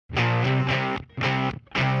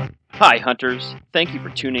Hi, hunters. Thank you for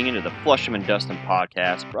tuning into the Flusham and Dustin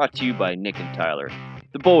podcast brought to you by Nick and Tyler,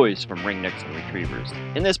 the boys from Ringnecks and Retrievers.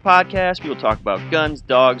 In this podcast, we will talk about guns,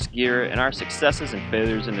 dogs, gear, and our successes and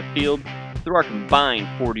failures in the field through our combined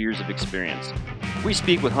 40 years of experience. We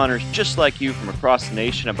speak with hunters just like you from across the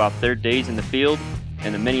nation about their days in the field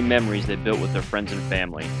and the many memories they built with their friends and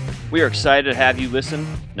family. We are excited to have you listen.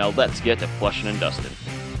 Now let's get to Flushing and Dustin.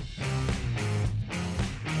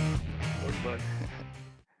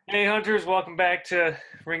 Hey hunters, welcome back to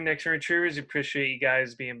Ringnecks and Retrievers. Appreciate you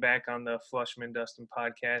guys being back on the Flushman and Dustin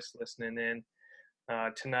podcast, listening in.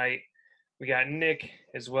 Tonight we got Nick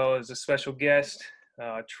as well as a special guest,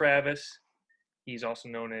 Travis. He's also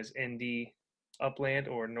known as ND Upland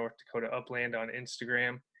or North Dakota Upland on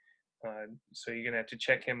Instagram. So you're going to have to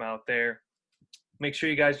check him out there. Make sure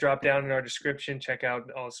you guys drop down in our description. Check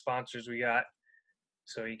out all the sponsors we got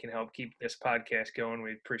so you can help keep this podcast going.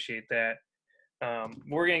 We appreciate that.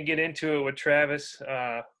 We're going to get into it with Travis.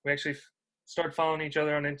 We actually started following each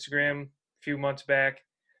other on Instagram a few months back.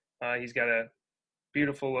 He's got a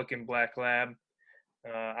beautiful looking black lab.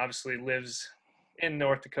 Obviously lives in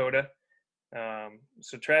North Dakota.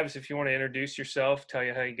 So Travis, if you want to introduce yourself, tell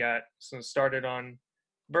you how you got started on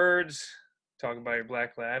birds, talk about your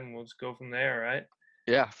black lab, and we'll just go from there, all right?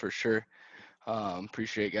 Yeah, for sure.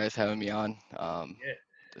 Appreciate you guys having me on.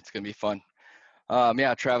 It's going to be fun.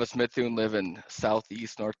 Travis Mithun, live in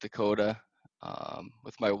southeast North Dakota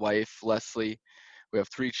with my wife, Leslie. We have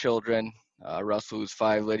 3 children, Russell, who's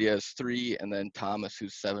 5, Lydia is 3, and then Thomas,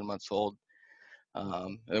 who's 7 months old.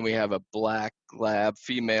 And then we have a black lab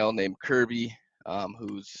female named Kirby,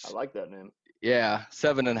 who's... I like that name. Yeah,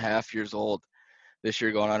 7.5 years old. This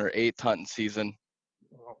year going on her 8th hunting season.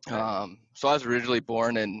 Okay. So I was originally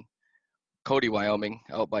born in Cody, Wyoming,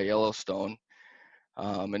 out by Yellowstone.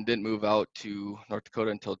 And didn't move out to North Dakota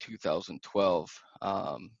until 2012. So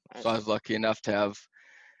I was lucky enough to have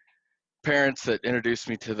parents that introduced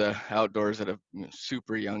me to the outdoors at a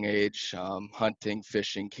super young age, hunting,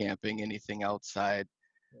 fishing, camping, anything outside.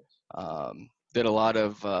 Did a lot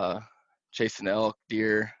of chasing elk,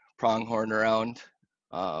 deer, pronghorn around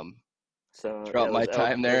throughout my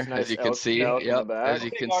time there, nice as you can see. Yep, as you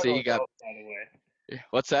can see, you got... Elk, by the way?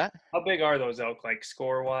 What's that? How big are those elk, like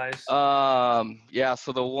score-wise? So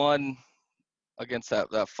the one against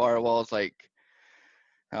that firewall is like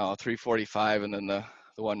 345, and then the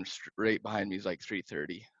one right behind me is like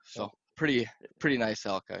 330. So pretty nice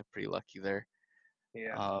elk. I'm pretty lucky there.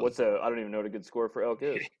 Yeah. I don't even know what a good score for elk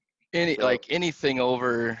is. Anything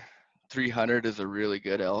over 300 is a really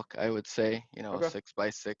good elk, I would say. A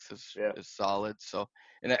 6x6 is solid. So,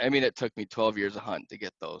 and I mean, it took me 12 years of hunting to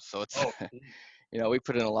get those. So it's we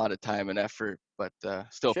put in a lot of time and effort, but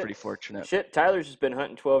still pretty fortunate. Tyler's just been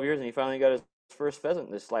hunting 12 years, and he finally got his first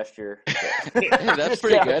pheasant this last year. Hey, that's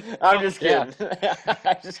pretty good. I'm just kidding.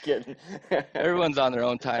 I'm just kidding. Everyone's on their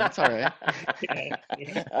own time. It's all right.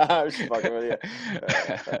 I'm just fucking with you.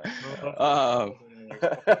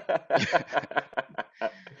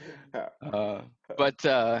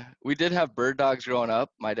 But we did have bird dogs growing up.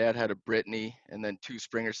 My dad had a Brittany and then 2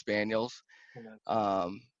 Springer Spaniels.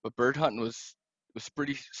 But bird hunting was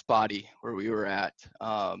pretty spotty where we were at.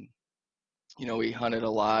 We hunted a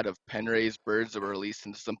lot of pen-raised birds that were released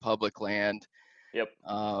into some public land. Yep.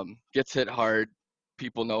 Gets hit hard.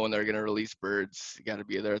 People know when they're going to release birds. You got to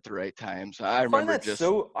be there at the right times. I find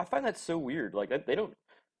that so weird. Like they don't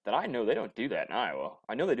do that in Iowa.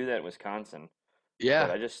 I know they do that in Wisconsin. Yeah.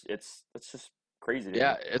 But it's just crazy.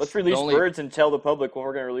 Let's release birds and tell the public when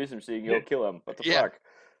we're going to release them so you can go kill them. What the fuck?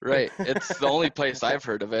 Right. It's the only place I've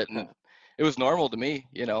heard of it, and it was normal to me,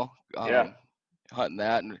 hunting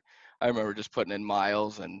that. And I remember just putting in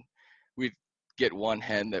miles, and we'd get one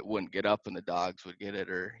hen that wouldn't get up and the dogs would get it,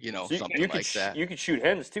 or so something like that. You could shoot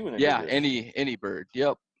hens too when any bird.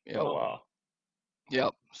 Yep. Oh wow.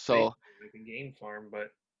 Yep. So like a game farm, but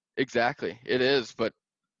exactly it is, but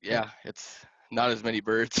it's not as many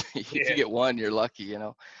birds. If you get one, you're lucky,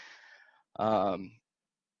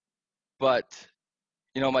 But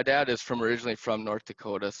my dad is originally from North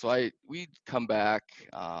Dakota, so we'd come back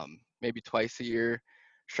maybe twice a year.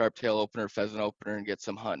 Sharp tail opener, pheasant opener, and get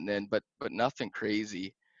some hunting in, but nothing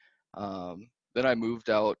crazy. Then I moved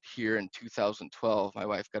out here in 2012. My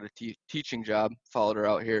wife got a teaching job, followed her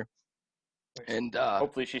out here. And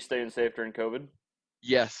hopefully she's staying safe during COVID.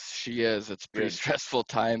 Yes, she is. It's a pretty stressful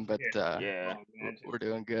time, but we're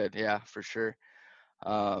doing good. Yeah, for sure.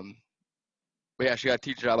 But yeah, she got a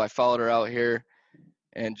teaching job. I followed her out here,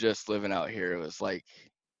 and just living out here, it was like,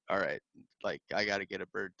 all right, like I got to get a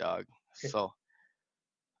bird dog. So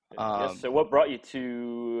Yes. So what brought you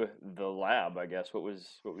to the lab? I guess what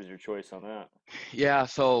was your choice on that? Yeah,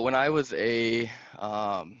 so when I was probably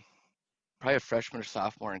a freshman or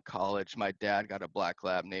sophomore in college, my dad got a black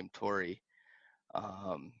lab named Tori,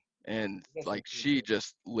 and like she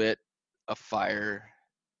just lit a fire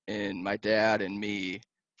in my dad and me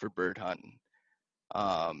for bird hunting.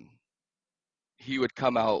 Um, he would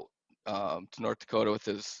come out to North Dakota with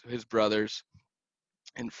his brothers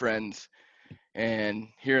and friends, and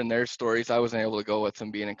hearing their stories. I wasn't able to go with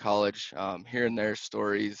them being in college. Hearing their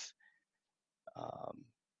stories um,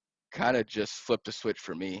 kind of just flipped a switch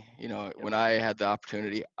for me. When I had the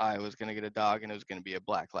opportunity, I was going to get a dog, and it was going to be a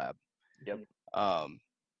black lab. Yep.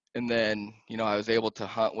 And then, I was able to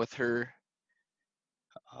hunt with her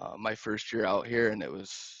my first year out here, and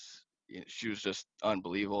she was just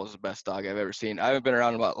unbelievable. It was the best dog I've ever seen. I haven't been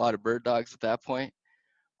around a lot of bird dogs at that point,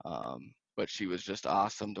 but she was just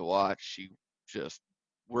awesome to watch. She just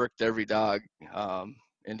worked every dog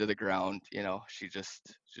into the ground. She's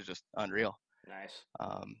just unreal. Nice.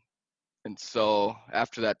 And so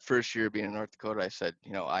after that first year being in North Dakota, I said,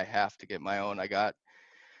 I have to get my own. I got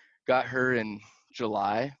her in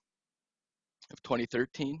July of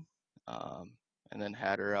 2013, and then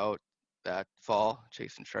had her out that fall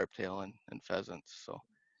chasing sharptail and pheasants. So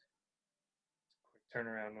Quick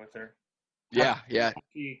turnaround with her. yeah.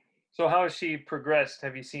 So how has she progressed?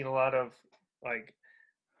 Have you seen a lot of, like,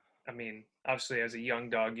 I mean, obviously as a young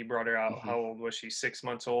dog, you brought her out. Mm-hmm. How old was she? 6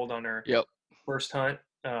 months old on her Yep. first hunt.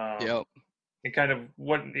 Yep. And kind of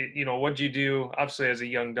what'd you do? Obviously as a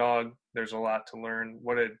young dog, there's a lot to learn.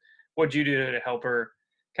 What'd you do to help her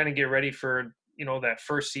kind of get ready for, that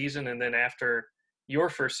first season? And then after your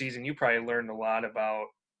first season, you probably learned a lot about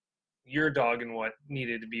your dog and what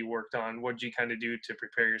needed to be worked on. What'd you kind of do to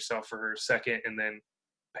prepare yourself for her second and then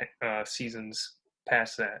seasons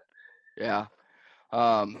past that? Yeah.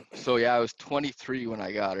 So yeah, I was 23 when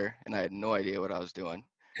I got her, and I had no idea what I was doing.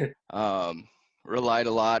 Relied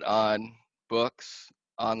a lot on books,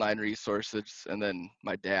 online resources, and then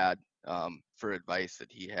my dad for advice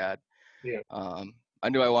that he had. Yeah. I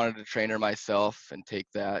knew I wanted to train her myself and take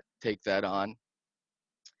that on.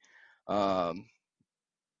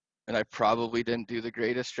 And I probably didn't do the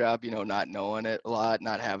greatest job, not knowing it a lot,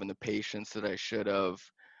 not having the patience that I should have.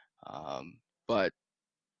 But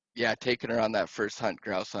yeah, taking her on that first hunt,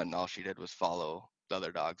 grouse hunt, and all she did was follow the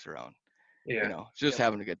other dogs around. Yeah. Just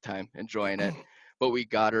having a good time, enjoying it. But we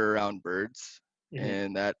got her around birds,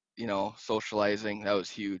 and that, socializing, that was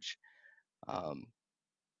huge.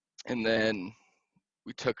 And then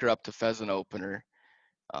we took her up to pheasant opener,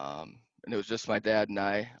 and it was just my dad and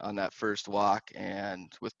I on that first walk,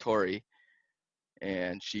 and with Tori,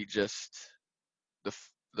 and she just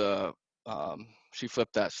she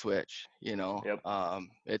flipped that switch. Yep.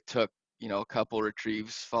 It took a couple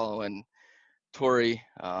retrieves following Tori.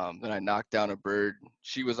 Then I knocked down a bird.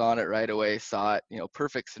 She was on it right away, saw it,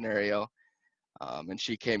 perfect scenario. And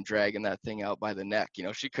she came dragging that thing out by the neck.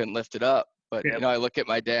 She couldn't lift it up. But, Yep. I look at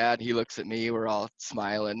my dad, he looks at me, we're all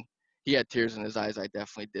smiling. He had tears in his eyes. I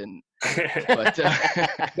definitely didn't. But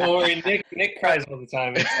don't worry, Nick cries all the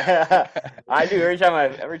time. I do every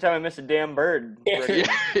time I miss a damn bird.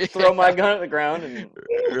 Throw my gun at the ground and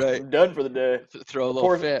I'm done for the day. Throw a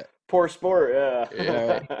little fit. Poor sport, yeah.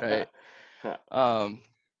 Yeah, right.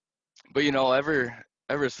 But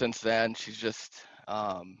ever since then, she's just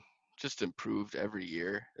improved every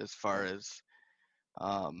year as far as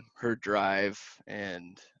her drive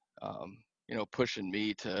and pushing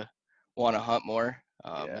me to want to hunt more.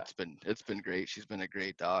 It's been great. She's been a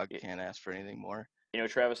great dog. Can't ask for anything more.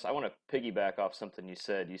 Travis, I want to piggyback off something you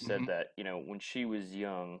said. You said Mm-hmm. that when she was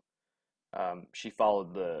young, she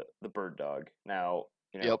followed the bird dog. Now,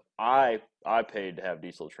 Yep. I paid to have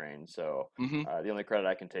Diesel trained, so Mm-hmm. The only credit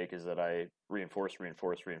I can take is that I reinforced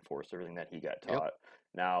everything that he got taught. Yep.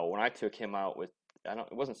 Now, when I took him out with,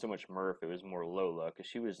 it wasn't so much Murph, it was more Lola, because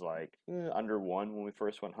she was like under 1 when we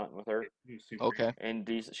first went hunting with her. Okay. And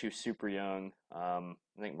Diesel, she was super young. I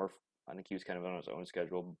think Murph, he was kind of on his own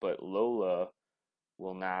schedule, but Lola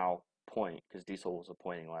will now point because Diesel was a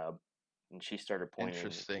pointing lab. And she started pointing.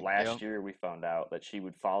 Interesting. Last year, we found out that she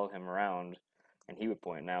would follow him around, and he would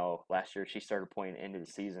point. Now, last year, she started pointing into the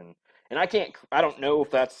season, and I don't know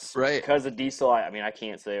if that's because of Diesel. I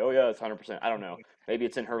can't say, oh yeah, it's 100%. I don't know. Maybe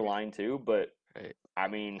it's in her line too, but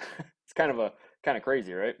it's kind of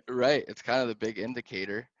crazy, right? Right. It's kind of the big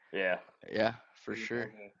indicator. Yeah. Yeah, for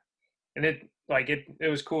sure. And it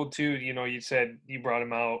was cool too. You said you brought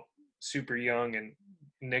him out super young, and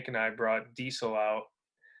Nick and I brought Diesel out.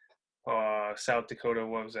 South Dakota,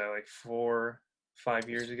 what was that, like 4-5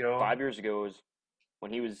 years ago? 5 years ago was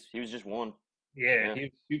when he was just 1. Yeah, he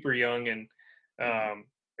was super young, and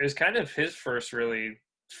it was kind of his first really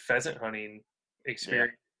pheasant hunting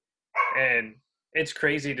experience. And it's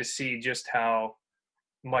crazy to see just how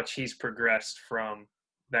much he's progressed from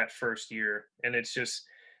that first year. And it's just,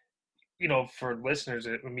 for listeners,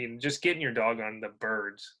 I mean, just getting your dog on the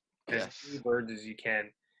birds, as many Yes. birds as you can.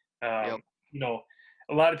 Yep. You know,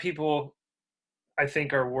 a lot of people, I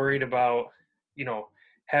think, are worried about,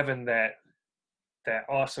 having that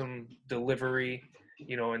awesome delivery,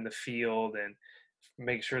 in the field, and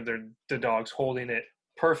make sure the dog's holding it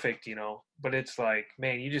perfect, but it's like,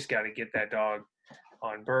 man, you just got to get that dog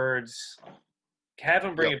on birds, have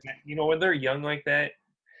them bring Yep. it back. When they're young like that,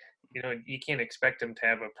 you can't expect them to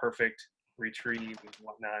have a perfect retrieve and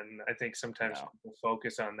whatnot. And I think sometimes No. people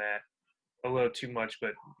focus on that a little too much,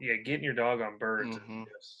 but yeah, getting your dog on birds is Mhm.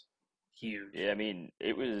 just huge. Yeah, I mean,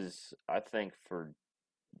 it was, I think, for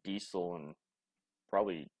Diesel and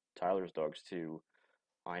probably Tyler's dogs too.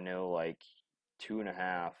 I know like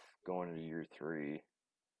 2.5 going into year 3.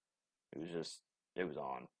 It was just, it was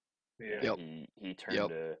on. You know, Yeah. Yep. he turned Yep.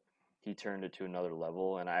 to he turned it to another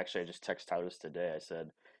level. And I just texted Tyler this today. I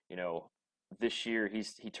said, you know, this year he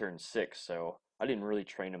turned 6, so I didn't really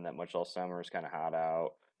train him that much all summer. It's kind of hot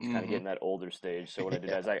out. He's kind of Mhm. getting that older stage. So what I did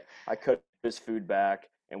Yeah. is I cut his food back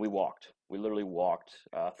and we walked. We literally walked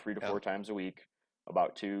 3 to 4 Yeah. times a week,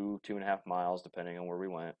 about 2.5 miles depending on where we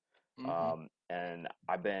went. Mhm. And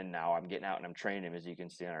I'm getting out and I'm training him, as you can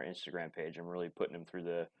see on our Instagram page. I'm really putting him through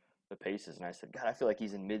the paces. And I said, God, I feel like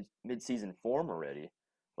he's in mid season form already.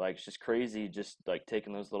 Like it's just crazy, just like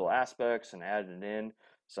taking those little aspects and adding it in.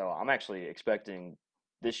 So I'm actually expecting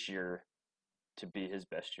this year to be his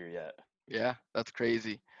best year yet. Yeah, that's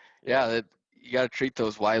crazy. Yeah. Yeah, you got to treat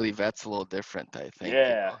those wily vets a little different, I think.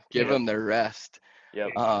 Yeah. Give Yeah. Yep. them their rest.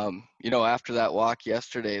 Yep. After that walk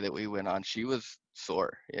yesterday that we went on, she was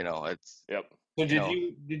sore. It's, Yep. So you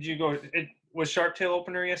know, did you go? It was Sharp Tail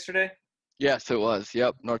opener yesterday. yes, it was.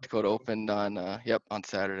 Yep, North Dakota opened on on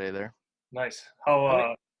Saturday there. Nice. How How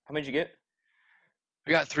many? How many did you get?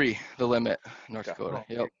 We got 3, the limit, North Okay. Dakota.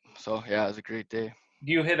 oh, Yep. So yeah, it was a great day.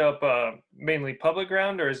 do you hit up mainly public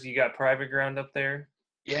ground, or is you got private ground up there?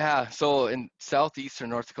 Yeah, so in southeastern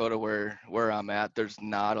North Dakota, where I'm at, there's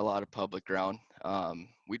not a lot of public ground.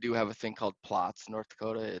 We do have a thing called plots, North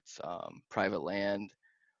Dakota. It's private land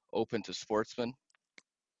open to sportsmen,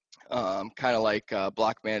 kind of like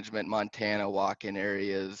block management, Montana walk-in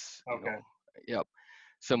areas. Okay. Yep,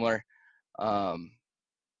 similar. Um,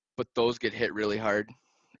 but those get hit really hard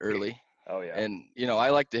early. Oh yeah. And I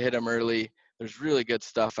like to hit them early. There's really good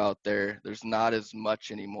stuff out there. There's not as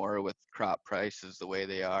much anymore with crop prices the way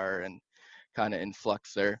they are and kind of in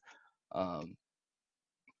flux there. Um,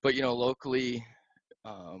 but locally,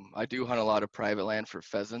 I do hunt a lot of private land for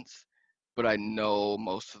pheasants, but I know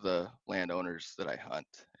most of the landowners that I hunt,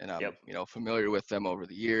 and I'm Yep. familiar with them over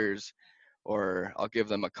the years. Or I'll give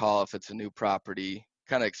them a call if it's a new property,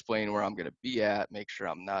 kind of explain where I'm going to be at, make sure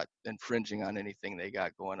I'm not infringing on anything they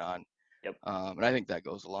got going on. Yep. And I think that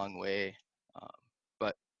goes a long way. Um,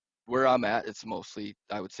 but where I'm at, it's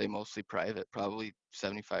I would say mostly private, probably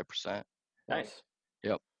 75%. Nice.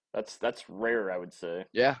 Yep. That's rare, I would say.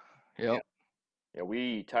 Yeah. Yeah. Yep.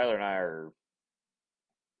 Yeah, Tyler and I are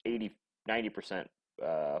 80, 90%,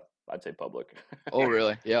 I'd say public. Oh,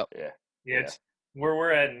 really? Yep. Yeah. Yeah, Yeah. it's where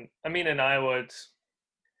we're at. I mean, in Iowa,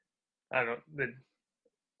 I don't know.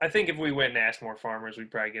 I think if we went and asked more farmers,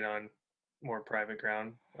 we'd probably get on more private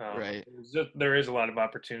ground. Right. There is a lot of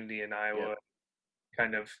opportunity in Yep. Iowa,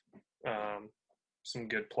 kind of um, some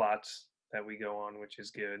good plots that we go on, which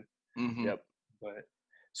is good. Mm-hmm. Yep. But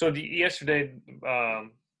so yesterday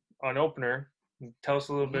on opener, tell us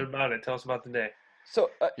a little bit Mm-hmm. about it. Tell us about the day. So,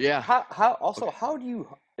 Yeah. how do you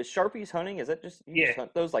is Sharpies hunting? Is that just you Yeah. just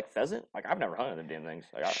hunt those like pheasant? Like I've never hunted the damn things.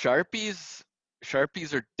 Like Sharpies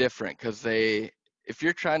are different because if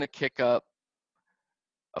you're trying to kick up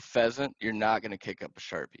a pheasant, you're not going to kick up a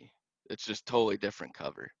Sharpie. It's just totally different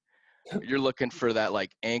cover. You're looking for that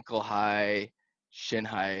like ankle high, shin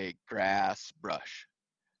high grass brush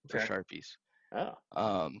for Okay. Sharpies.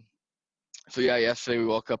 oh, So yeah, yesterday we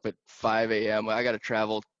woke up at 5 a.m. I got to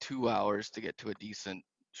travel 2 hours to get to a decent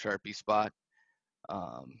Sharpie spot.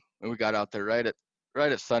 And we got out there right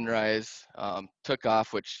at sunrise. Took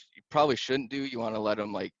off, which you probably shouldn't do. You want to let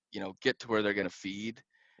them get to where they're gonna feed,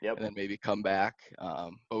 yep. and then maybe come back.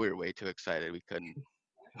 But we were way too excited. We couldn't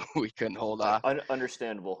we couldn't hold off.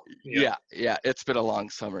 Understandable. Yep. Yeah. It's been a long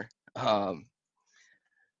summer.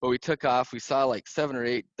 But we took off. We saw like 7 or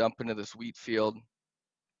 8 dump into this wheat field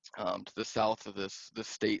to the south of this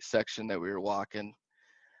state section that we were walking.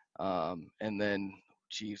 And then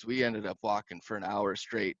geez, we ended up walking for an hour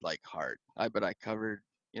straight, like hard. I bet we covered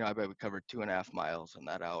 2.5 miles in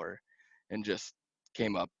that hour, and just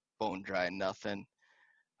came up bone dry, nothing.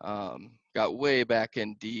 Got way back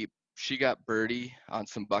in deep. She got birdie on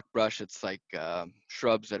some buckbrush. It's like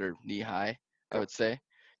shrubs that are knee high, I would say,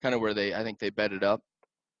 kind of where I think they bedded up.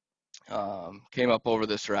 Came up over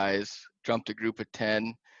this rise, jumped a group of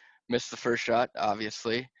 10, missed the first shot,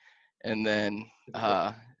 obviously, and then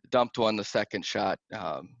dumped one the second shot.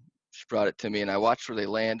 She brought it to me, and I watched where they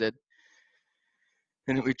landed.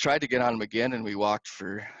 And we tried to get on them again, and we walked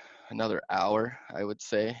for another hour, I would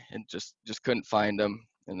say, and just couldn't find them.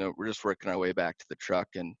 And we're just working our way back to the truck.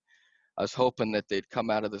 And I was hoping that they'd come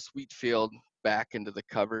out of this wheat field back into the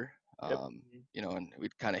cover, and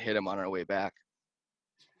we'd kind of hit them on our way back.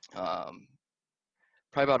 Probably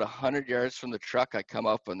about 100 yards from the truck, I come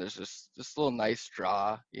up and there's this little nice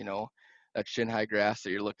draw, that shin high grass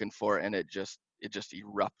that you're looking for, and it just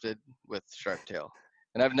erupted with sharptail.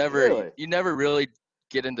 And you never really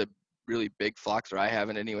get into really big flocks, or I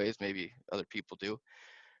haven't anyways, maybe other people do,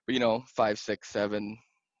 but 5, 6, 7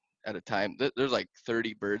 at a time. There's like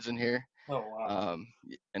 30 birds in here. Oh wow.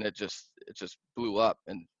 And it just blew up,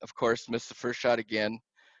 and of course missed the first shot again.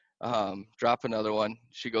 Drop another one.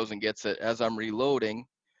 She goes and gets it. As I'm reloading,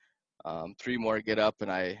 3 more get up,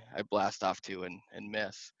 and I blast off 2 and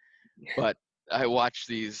miss. But I watch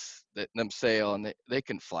them sail, and they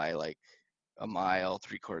can fly like a mile,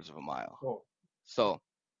 3/4 of a mile. Oh. So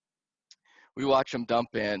we watch them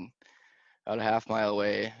dump in about a half mile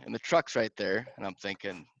away, and the truck's right there. And I'm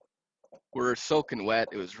thinking, we're soaking wet.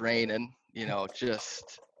 It was raining,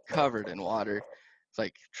 just covered in water. It's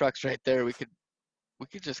like, truck's right there. We could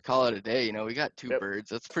just call it a day. We got 2 birds.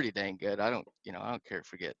 That's pretty dang good. I don't care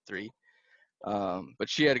if we get 3. But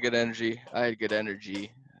she had a good energy. I had good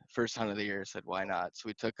energy. First hunt of the year, said, why not? So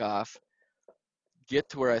we took off, get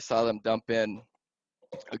to where I saw them dump in,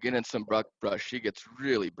 again in some buckbrush. She gets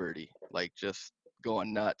really birdie, like just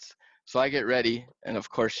going nuts. So I get ready, and of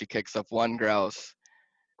course she kicks up 1 grouse,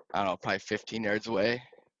 I don't know, probably 15 yards away.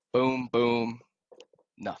 Boom, boom,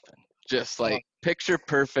 nothing. Just like picture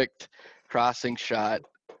perfect crossing shot,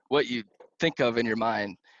 what you think of in your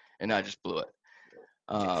mind, and I just blew it.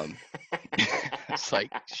 It's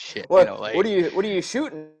like shit. What are you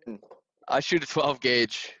shooting? I shoot a 12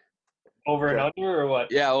 gauge. Over and under, or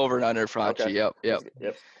what? Yeah, over and under Franchi. Okay.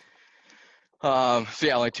 Yep. So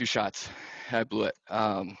yeah, only 2 shots. I blew it.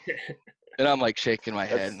 And I'm like shaking my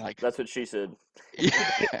head. Like, that's what she said.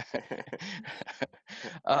 Yeah.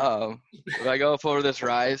 I go up over this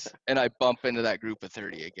rise, and I bump into that group of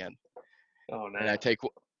 30 again. Oh, no. And I take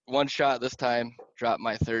 1 shot this time, drop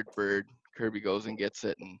my 3rd bird. Kirby goes and gets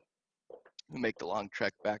it, and we make the long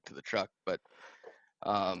trek back to the truck. But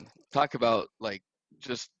talk about like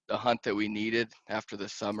just a hunt that we needed after the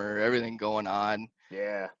summer, everything going on.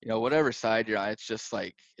 Yeah. Whatever side you're on, it's just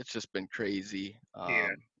been crazy.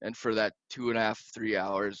 And for that 2.5, 3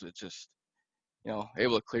 hours, it's just,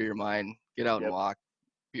 able to clear your mind, get out and walk,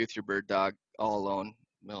 be with your bird dog all alone,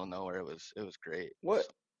 middle of nowhere. It was great.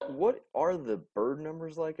 What are the bird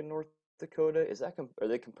numbers like in North Dakota? Are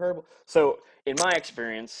they comparable? So in my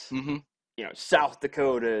experience, South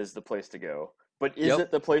Dakota is the place to go. But is it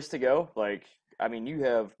the place to go? Like, I mean, you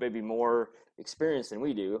have maybe more experience than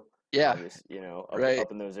we do. Yeah.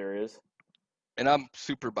 Up in those areas. And I'm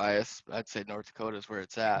super biased. I'd say North Dakota is where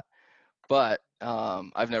it's at. But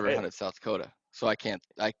I've never hunted South Dakota, so I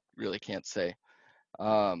really can't say.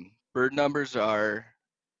 Bird numbers are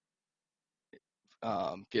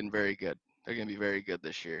getting very good. They're going to be very good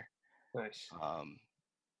this year. Nice.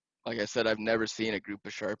 Like I said, I've never seen a group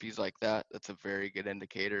of Sharpies like that. That's a very good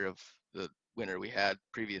indicator of the winter we had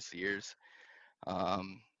previous years.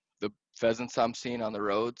 The pheasants I'm seeing on the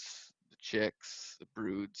roads, the chicks, the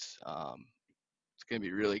broods, it's going to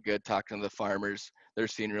be really good talking to the farmers. They're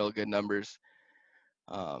seeing real good numbers.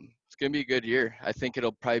 It's going to be a good year. I think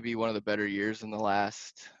it'll probably be one of the better years in the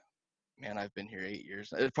last, I've been here 8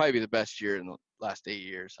 years. It'll probably be the best year in the last 8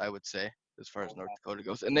 years, I would say, as far as North Dakota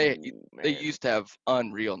goes. And they used to have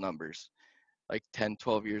unreal numbers like 10,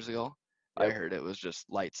 12 years ago. Yep. I heard it was just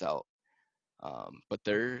lights out. But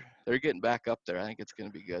they're getting back up there. I think it's going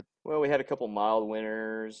to be good. Well, we had a couple mild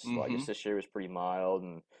winters. I guess this year was pretty mild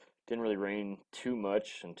and didn't really rain too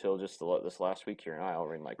much until just this last week here in Iowa.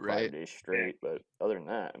 Rained like 5 days straight. But other than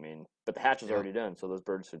that, but the hatch is already done, so those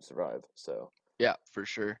birds should survive. So yeah, for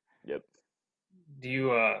sure. Yep. Do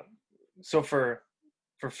you so for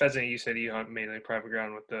pheasant, you said you hunt mainly private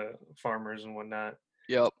ground with the farmers and whatnot.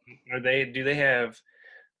 Yep. Do they have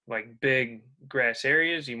like big grass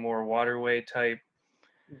areas? You more waterway type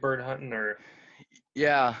bird hunting, or?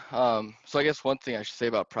 Yeah. So I guess one thing I should say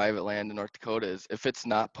about private land in North Dakota is if it's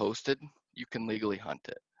not posted, you can legally hunt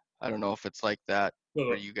it. I don't know if it's like that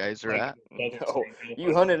where So, you guys are like, at. it doesn't No, say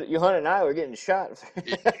no hunting. you hunted in Iowa getting shot.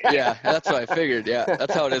 Yeah, that's what I figured. Yeah,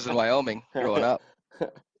 that's how it is in Wyoming growing up.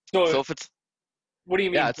 So, So if it's, what do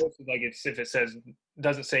you yeah, mean it's posted? Like, it's if it says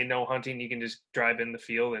doesn't say no hunting, you can just drive in the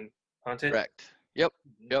field and hunt it. correct. Yep.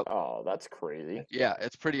 Yep. Oh, that's crazy. Yeah,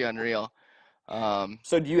 it's pretty unreal.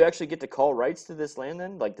 So do you actually get to call rights to this land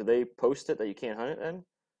then? Like, do they post it that you can't hunt it then?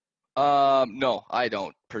 No, I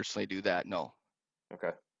don't personally do that. No,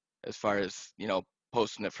 Okay. as far as,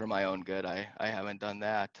 posting it for my own good, I haven't done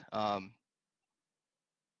that.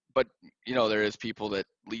 But there is people that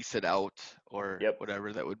lease it out or Yep.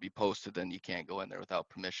 whatever that would be posted, then you can't go in there without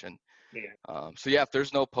permission. Yeah. So yeah, if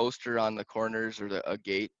there's no poster on the corners or a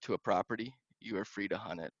gate to a property, you are free to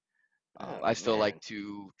hunt it. Oh, I still like man.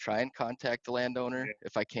 to try and contact the landowner Yeah.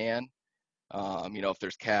 if I can. If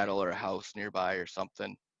there's cattle or a house nearby or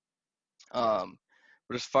something. But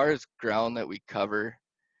as far as ground that we cover,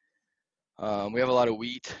 we have a lot of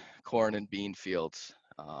wheat, corn, and bean fields.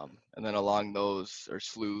 And then along those are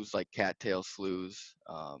sloughs like cattail sloughs,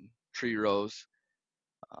 tree rows.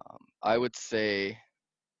 I would say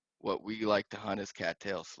what we like to hunt is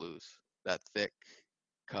cattail sloughs, that thick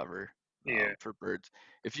cover Yeah. for birds.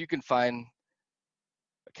 If you can find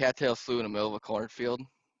a cattail slough in the middle of a cornfield,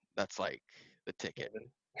 that's like the ticket.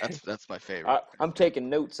 That's my favorite. I'm taking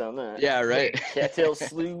notes on that. Yeah, right. Cattail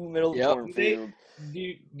slough, middle of the Yep. cornfield.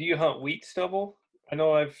 Do you hunt wheat stubble? I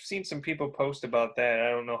know I've seen some people post about that.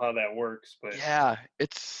 I don't know how that works, but Yeah,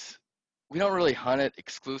 we don't really hunt it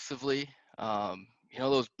exclusively.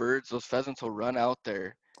 Those birds, those pheasants will run out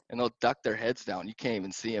there and they'll duck their heads down. You can't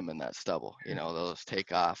even see them in that stubble. They'll just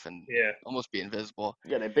take off and yeah. almost be invisible.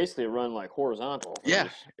 Yeah, they basically run like horizontal. Yeah,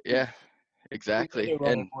 yeah, They're exactly.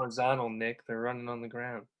 running And horizontal, Nick. They're running on the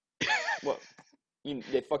ground. Well,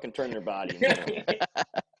 they fucking turn their body.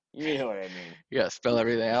 You know what I mean. you gotta spell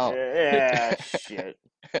everything out. Yeah, shit.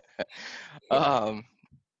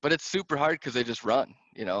 But it's super hard because they just run.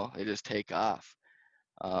 They just take off.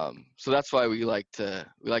 So that's why we like to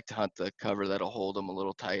hunt the cover that'll hold them a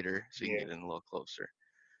little tighter, so you can get in a little closer.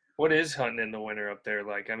 What is hunting in the winter up there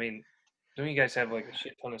like? I mean, don't you guys have like a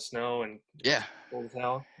shit ton of snow and Yeah, cold as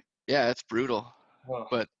hell? yeah, it's brutal. Oh,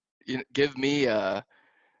 But give me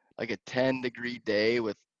like a 10-degree day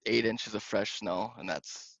with 8 inches of fresh snow, and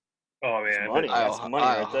that's oh man, money. That's money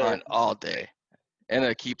I'll right there. hunt all day, and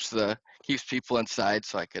it keeps people inside,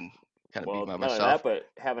 so I can kind of Well, be by not only myself. that,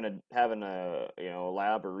 but having a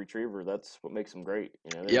lab or retriever, that's what makes them great.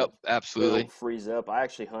 They Yep, they absolutely. don't freeze up. I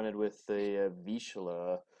actually hunted with a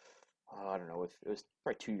Vizsla. I don't know, it was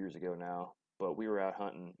probably 2 years ago now, but we were out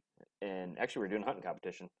hunting, and actually we were doing a hunting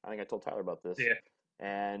competition. I think I told Tyler about this. yeah.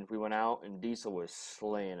 And we went out, and Diesel was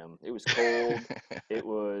slaying him. It was cold. It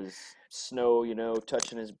was snow,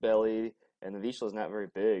 touching his belly, and the Vizsla's not very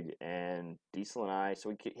big. And Diesel and I, so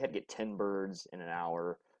had to get 10 birds in an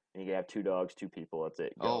hour, and you could have 2 dogs, 2 people. That's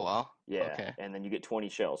it. Go. Oh wow. Yeah. Okay. And then you get 20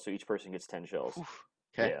 shells, so each person gets 10 shells. Oof.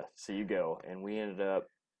 Okay. Yeah. So you go, and we ended up.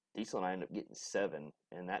 Diesel and I ended up getting 7,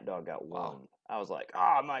 and that dog got 1. Wow. I was like,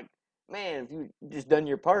 I'm like, man, if you just done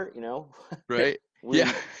your part, Right. we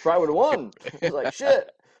Yeah. probably would have won. I was like,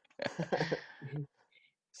 shit.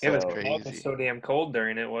 It was crazy. so damn cold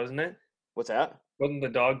during it, wasn't it? What's that? Wasn't the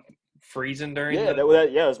dog freezing during? Yeah, the...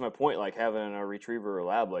 that was my point. Like having a retriever or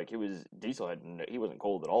lab, like Diesel he wasn't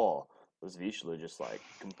cold at all. This Vizsla just like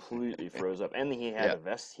completely froze up, and he had Yeah. a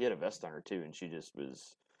vest. He had a vest on her too, and she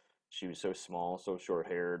was so small, so short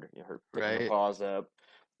haired. Her picking her Right. paws up.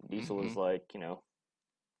 Diesel was Mhm. like,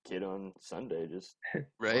 kid on Sunday, just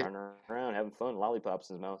Right. running around having fun, lollipops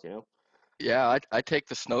in his mouth. Yeah, I take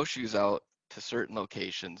the snowshoes out to certain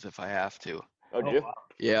locations if I have to. Oh, do you? wow.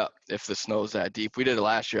 Yeah, if the snow's that deep. We did it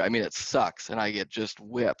last year. I mean, it sucks, and I get just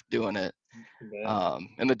whipped doing it. Yeah.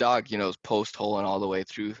 And the dog, is post holing all the way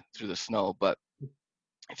through the snow. But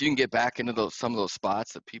if you can get back into some of those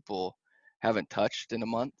spots that people haven't touched in a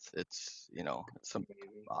month, it's some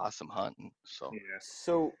awesome hunting. So Yeah.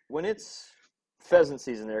 So when it's pheasant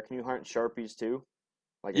season there, can you hunt Sharpies too?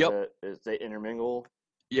 Like Yep. is they intermingle?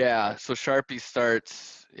 Yeah, so Sharpie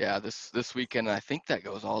starts this weekend. And I think that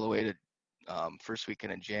goes all the way to first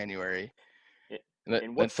weekend in January. Yeah. And And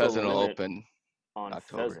then what's the pheasant will limit open on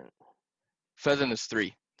October. pheasant? Pheasant is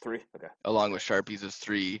 3, 3? Okay. along with Sharpies is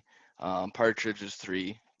 3. Partridge is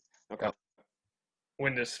 3. Okay. Yep.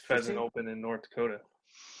 When does pheasant open in North Dakota?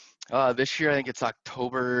 This year I think it's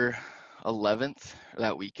October 11th, or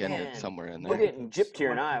that weekend, Man, somewhere in We're there. getting gypped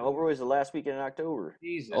here in Iowa. We're always the last weekend in October.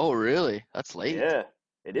 Jesus. Oh, really? That's late. Yeah,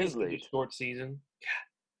 it It's is such a late. short season.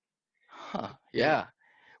 Huh. Yeah.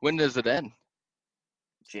 When does it end?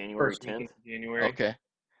 January First week 10th. in January. Okay.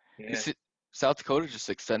 Yeah. South Dakota just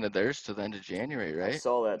extended theirs to the end of January, I right?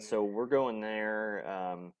 saw that. So we're going there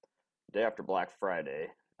day after Black Friday.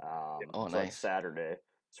 Oh, So like nice. Saturday.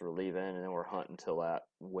 So we're leaving, and then we're hunting till that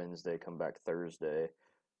Wednesday. Come back Thursday.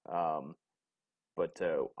 Um, but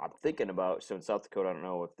I'm thinking about, so in South Dakota, I don't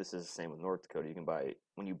know if this is the same with North Dakota. You can buy,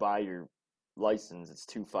 when you buy your license, it's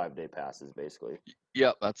 2 5-day passes basically.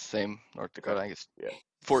 Yep, that's the same. North Okay. Dakota, I guess Yeah.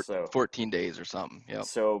 14 days or something. Yep.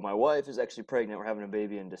 So my wife is actually pregnant. We're having a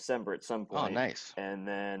baby in December at some Oh, point. nice. And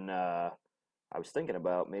then I was thinking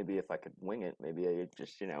about maybe if I could wing it, maybe I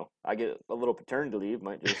just, I get a little paternity leave,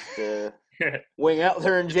 might just wing out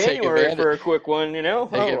there in You take January advantage- for a quick one, Take Oh,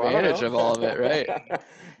 I don't advantage know. of all of it, right?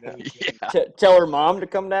 Yeah. Tell her mom to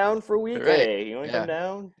come down for a week. Right. Hey, you want to Yeah. come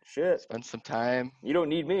down? Shit. Spend some time. You don't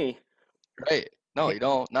need me. Right. No, you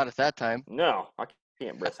don't. Not at that time. No, I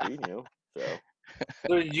can't breastfeed, So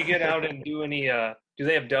So did you get out and do any? Do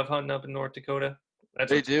they have dove hunting up in North Dakota?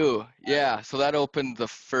 They what's do. Yeah. So that opened the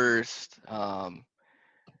first.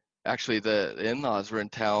 Actually, the in-laws were in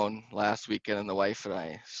town last weekend, and the wife and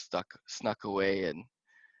I snuck away and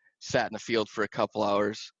sat in the field for a couple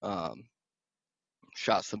hours.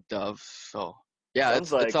 Shot some doves. So yeah,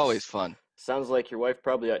 it's always fun. Sounds like your wife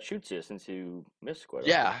probably outshoots you since you miss quite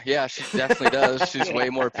Yeah, yeah, she definitely does. She's way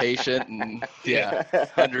more patient and yeah,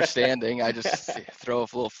 understanding. I just throw a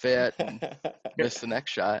little fit and miss the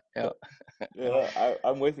next shot. Yeah. Yeah,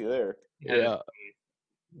 I'm with you there. Yeah.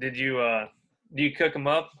 Did you do you cook them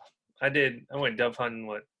up? I did. I went dove hunting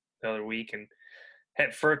the other week and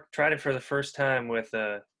tried it for the first time with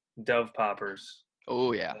dove poppers.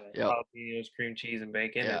 Oh yeah. Yeah. Jalapenos, cream cheese, and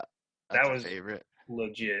bacon. Yeah. That That's was a favorite.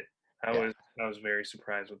 legit. I was very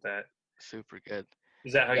surprised with that. Super good.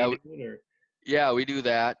 Is that how you do it, or? Yeah, we do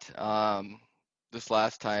that. This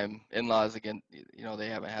last time, in-laws again, they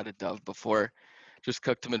haven't had a dove before. Just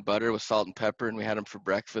cooked them in butter with salt and pepper, and we had them for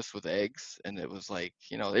breakfast with eggs. And it was like,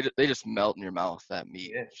 they just melt in your mouth. That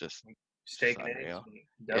meat, Yeah. it's just Steak and unreal.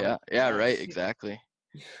 eggs. Yeah, Nice. right, exactly.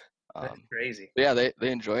 That's crazy. Yeah, they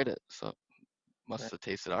enjoyed it, so must have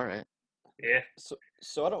tasted all right. Yeah.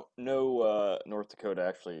 So I don't know North Dakota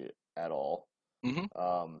actually at all.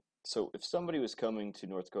 Mm-hmm. So if somebody was coming to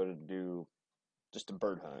North Dakota to do just a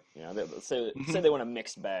bird hunt, let's say Mhm. they want a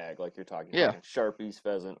mixed bag, like you're talking, Yeah. Sharpies,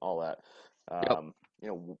 pheasant, all that. Yep.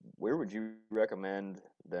 Where would you recommend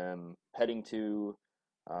them heading to?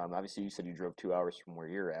 Obviously, you said you drove 2 hours from where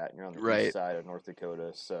you're at, and you're on the Right. east side of North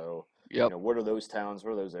Dakota. So, Yep. what are those towns?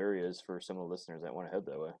 What are those areas for some of the listeners that want to head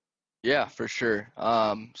that way? Yeah, for sure.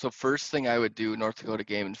 So first thing I would do, North Dakota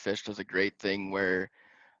Game and Fish does a great thing where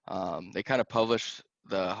they kind of publish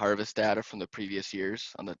the harvest data from the previous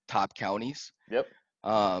years on the top counties. Yep.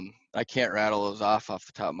 I can't rattle those off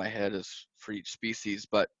the top of my head as for each species,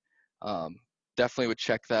 but definitely would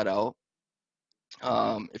check that out.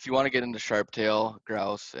 If you want to get into sharptail,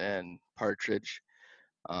 grouse, and partridge,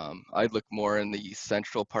 I'd look more in the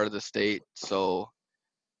central part of the state. So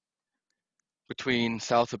between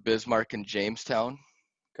south of Bismarck and Jamestown.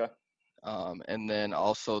 Okay. And then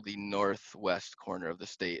also the northwest corner of the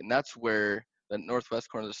state. And that's where the northwest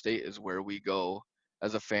corner of the state is where we go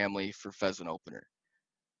as a family for pheasant opener.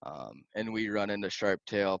 And we run into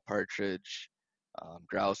sharptail, partridge,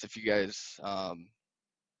 grouse. If you guys want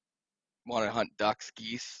to hunt ducks,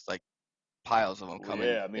 geese, like piles of them coming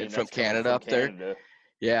in from Canada up there.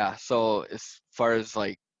 Yeah. So as far as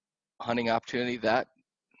like hunting opportunity, that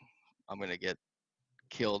I'm going to get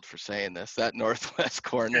killed for saying this, that northwest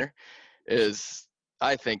corner is,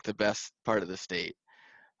 I think, the best part of the state.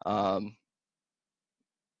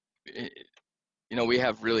 We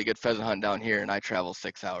have really good pheasant hunt down here, and I travel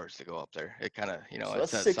 6 hours to go up there. It kind of, So it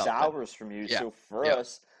that's says 6 something. hours from you. Yeah. So for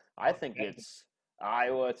us, I think it's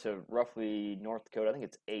Iowa to roughly North Dakota. I think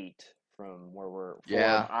it's 8 from where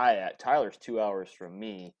I at. Tyler's 2 hours from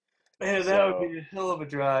me. Man, that would be a hell of a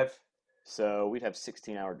drive. So we'd have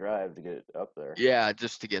 16-hour drive to get up there. Yeah,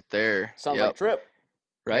 just to get there. Sounds like a trip.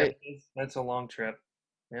 Right? Yeah, that's a long trip.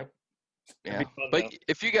 Yep. Yeah. But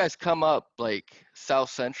if you guys come up like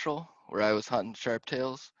South Central, where I was hunting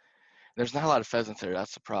sharptails, there's not a lot of pheasants there.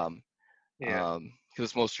 That's the problem. Yeah.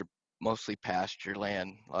 Because it's mostly pasture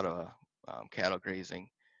land, a lot of cattle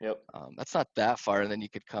grazing. Yep. That's not that far, and then you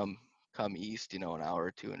could come east, an hour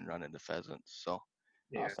or two and run into pheasants. So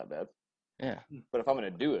yeah, that's not bad. Yeah. But if I'm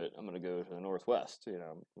going to do it, I'm going to go to the northwest.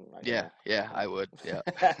 Yeah, I would. Yeah.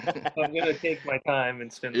 I'm going to take my time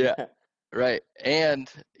and spend. Yeah. Right. And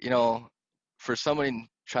for somebody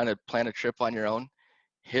trying to plan a trip on your own,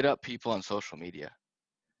 hit up people on social media.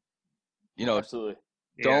 Absolutely.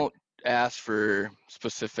 Don't ask for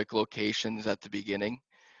specific locations at the beginning.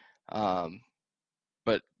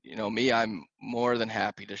 But me, I'm more than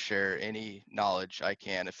happy to share any knowledge I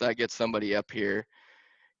can. If that gets somebody up here,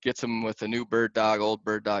 gets them with a new bird dog, old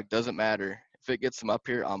bird dog, doesn't matter. If it gets them up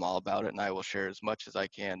here, I'm all about it, and I will share as much as I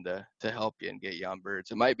can to help you and get you on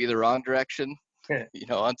birds. It might be the wrong direction,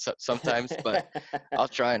 sometimes, but I'll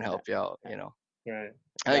try and help you out. Right. I Yeah,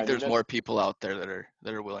 think there's more people out there that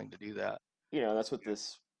are willing to do that. that's what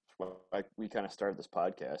this. Like we kind of started this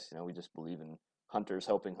podcast. We just believe in hunters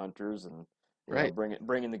helping hunters, and Right.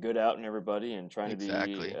 bringing the good out in everybody, and trying to be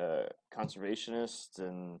Exactly. conservationists,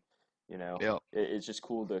 and Yep. it's just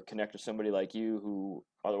cool to connect with somebody like you who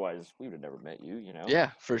otherwise we would have never met you.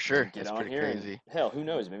 Yeah, for sure. Get That's on pretty here, and crazy. hell, who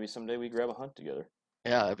knows? Maybe someday we grab a hunt together.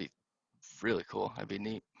 Yeah, that'd be really cool. That'd be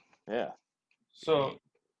neat. Yeah. So,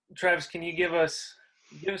 Travis, can you give us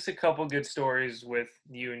a couple good stories with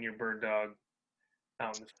you and your bird dog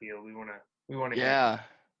out in the field? We want to hear. Yeah.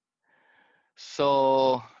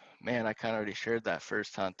 So, man, I kind of already shared that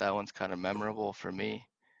first hunt. That one's kind of memorable for me.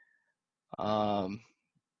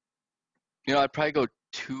 I'd probably go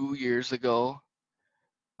 2 years ago.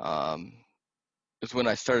 Is when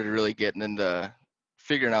I started really getting into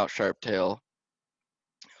figuring out sharptail,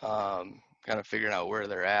 kind of figuring out where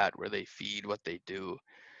they're at, where they feed, what they do.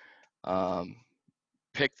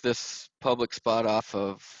 Picked this public spot off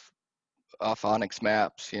Onyx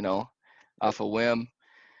Maps, off a whim.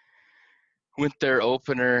 Went there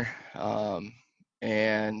opener,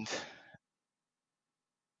 and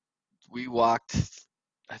we walked.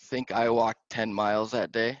 I think I walked 10 miles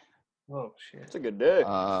that day. Oh shit! It's a good day.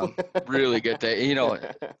 Really good day.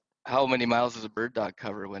 How many miles does a bird dog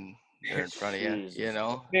cover when they're in front of you? Jesus.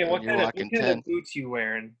 Man, what you're kind walking of 10. boots you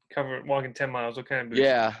wearing? Walking 10 miles. What kind of boots?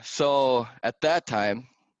 Yeah. So at that time,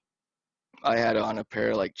 I had on a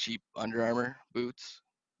pair of like cheap Under Armour boots.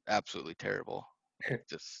 Absolutely terrible.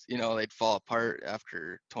 Just they'd fall apart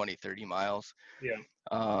after 20, 30 miles. Yeah.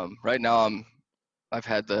 Right now I've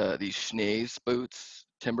had these Schnees boots,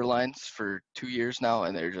 Timberlines, for 2 years now,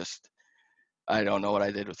 and they're just, I don't know what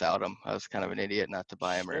I did without them. I was kind of an idiot not to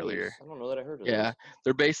buy them earlier. I don't know that I heard of Yeah, those.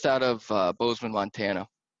 they're based out of Bozeman, Montana.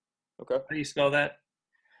 Okay. How do you spell that?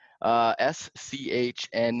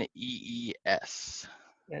 SCHNEES.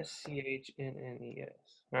 SCHNNES.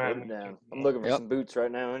 Wrote it down. I'm looking for Yep. some boots right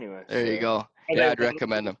now anyway. There you go. Are Yeah, they I'd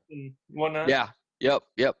recommend them. Whatnot? Yeah. Yep.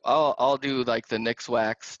 I'll do like the Nix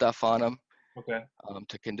Wax stuff on them. Okay.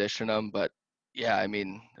 To condition them, but yeah, I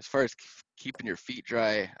mean, as far as keeping your feet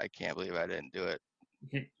dry, I can't believe I didn't do it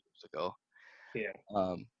years ago. Yeah.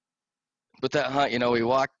 But that hunt, we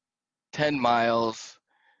walked 10 miles,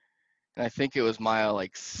 and I think it was mile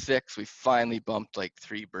like 6. We finally bumped like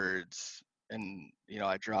 3 birds, and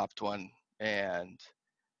I dropped one, and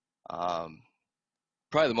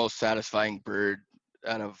probably the most satisfying bird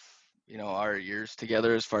out of our years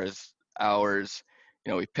together as far as hours.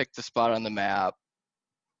 We picked the spot on the map.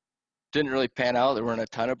 Didn't really pan out. There weren't a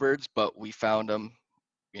ton of birds, but we found them.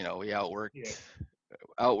 We outworked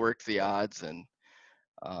the odds, and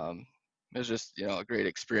it was just a great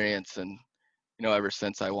experience. And ever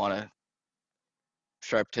since, I want to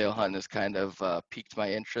sharptail hunting has kind of piqued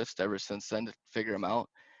my interest ever since then to figure them out.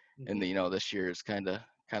 And this year is kind of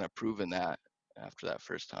proven that after that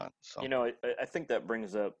first hunt. So I think that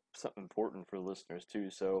brings up something important for listeners too.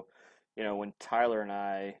 So when Tyler and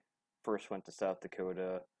I first went to South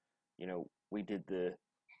Dakota, we did the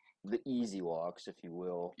easy walks, if you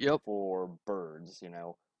will, for birds,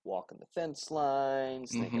 walking the fence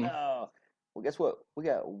lines, thinking, oh, well, guess what? We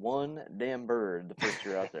got one damn bird the first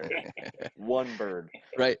year out there. One bird.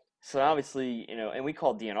 Right. So obviously, and we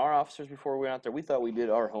called DNR officers before we went out there. We thought we did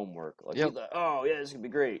our homework. We thought, oh, yeah, this is going to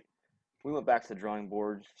be great. We went back to the drawing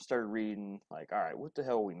board, started reading, all right, what the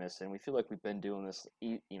hell are we missing? We feel like we've been doing this,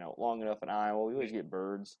 long enough in Iowa. We always get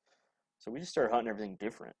birds. So we just started hunting everything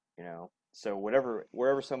different, So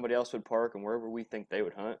wherever somebody else would park and wherever we think they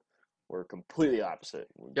would hunt, we're completely opposite.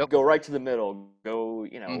 Go right to the middle, go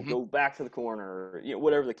back to the corner,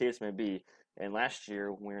 whatever the case may be. And last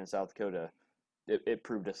year when we were in South Dakota, it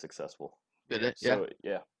proved us successful. Did it? So,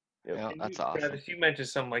 yeah. Yeah, that's awesome. Travis, you mentioned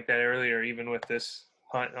something like that earlier, even with this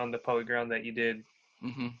hunt on the public ground that you did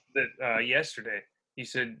yesterday. You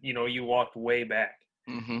said, you walked way back.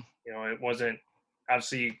 It wasn't,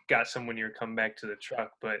 obviously you got some when you were coming back to the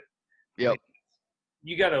truck, but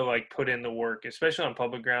you got to put in the work, especially on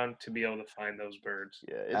public ground, to be able to find those birds.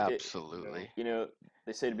 Yeah, absolutely.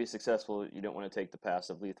 They say to be successful, you don't want to take the path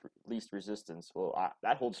of least resistance. Well,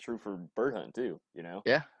 that holds true for bird hunting too.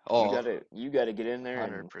 Yeah. Oh, you gotta get in there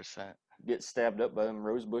 100%. Get stabbed up by them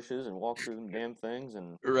rose bushes and walk through them damn things,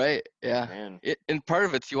 and right. Yeah. man, And part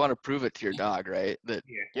of it's you want to prove it to your dog, right? That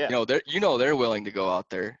Yeah. Yeah. they're willing to go out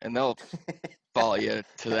there and they'll follow you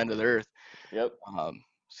to the end of the earth. Yep.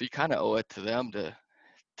 So you kind of owe it to them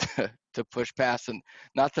to push past. And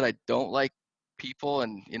not that I don't like people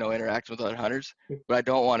and interacting with other hunters, but I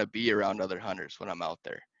don't want to be around other hunters when I'm out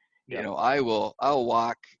there. Yep. I'll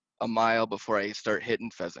walk a mile before I start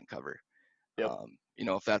hitting pheasant cover. Yep.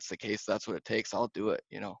 If that's the case, that's what it takes. I'll do it.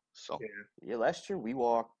 So Yeah. Last year we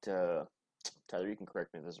walked. Tyler, you can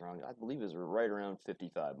correct me if this is wrong. I believe it was right around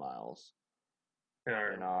 55 miles. In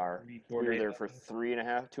our, we were there for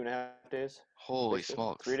 2.5 days. holy Basically.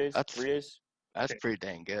 smokes, 3 days. 3 days. that's pretty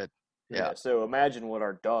dang good. Yeah. So imagine what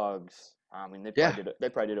our dogs. I mean, they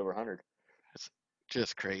probably did over 100. It's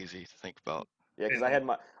just crazy to think about. Yeah, because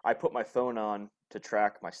I put my phone on to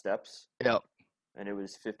track my steps. Yep. And it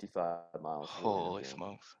was 55 miles. Holy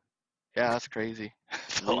smokes. Yeah, that's crazy.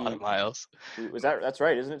 That's a lot of miles. That's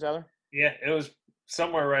right, isn't it, Tyler? Yeah, it was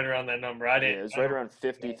somewhere right around that number. It was right around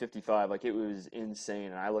 50, 55. Like, it was insane.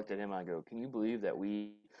 And I looked at him and I go, can you believe that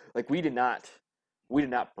we did not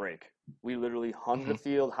break. We literally hunted the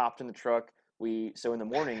field, hopped in the truck. So in the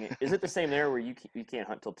morning, is it the same there where you can't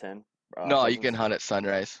hunt till 10? No, you can hunt at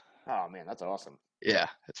sunrise. Oh man, that's awesome. Yeah,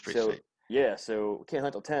 it's pretty sweet. Yeah, so we can't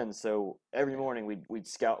hunt till 10. So every morning we'd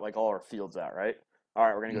scout like all our fields out, right? All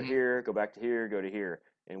right, we're gonna go here, go back to here, go to here,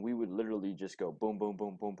 and we would literally just go boom, boom,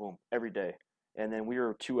 boom, boom, boom every day. And then we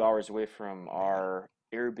were 2 hours away from our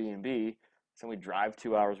Airbnb, so we drive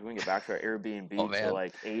 2 hours. We wouldn't get back to our Airbnb until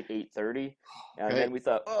like 8:30, and then we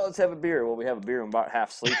thought, oh, let's have a beer. Well, we have a beer and about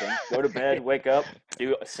half sleeping. Go to bed, wake up,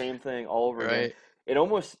 do the same thing all over again.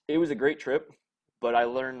 It was a great trip, but I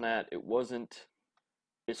learned that it wasn't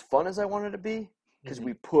as fun as I wanted it to be because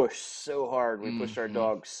we pushed so hard. We pushed our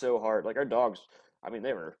dogs so hard. Like, our dogs, I mean,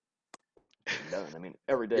 they were done. I mean,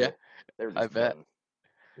 every day they were just I bet. done.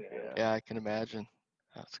 Yeah, I can imagine.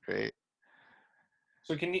 That's great.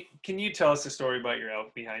 So can you tell us the story about your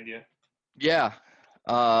elk behind you? Yeah.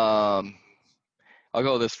 I'll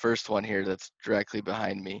go this first one here that's directly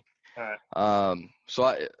behind me. All right. So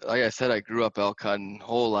like I said, I grew up elk hunting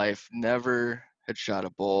whole life, never had shot a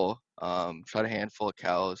bull, shot a handful of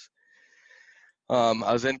cows. I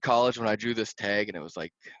was in college when I drew this tag and it was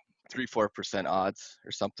like 3-4% odds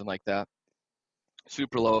or something like that.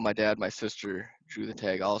 Super low. My dad, my sister drew the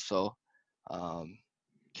tag also.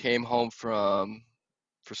 Came home for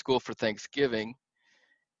school for Thanksgiving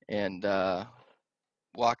and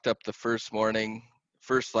walked up the first morning.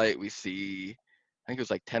 First light we see, I think it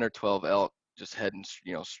was like 10 or 12 elk just heading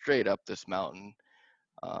straight up this mountain.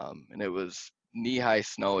 And it was knee-high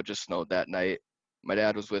snow. It just snowed that night. My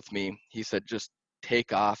dad was with me. He said just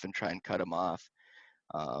take off and try and cut them off.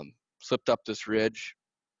 Slipped up this ridge,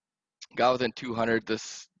 got within 200.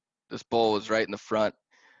 This bull was right in the front.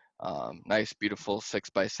 Nice, beautiful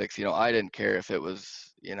 6x6. I didn't care if it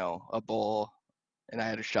was, a bull and I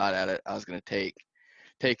had a shot at it. I was going to take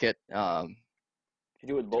it. Did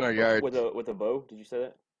you do it with a bow? Did you say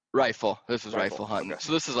that? Rifle. This is rifle hunting. Okay.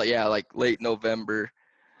 So this is like late November.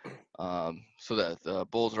 So the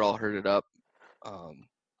bulls are all herded up.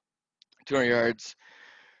 200 yards,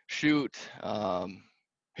 shoot,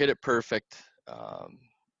 hit it perfect.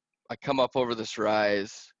 I come up over this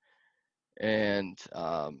rise and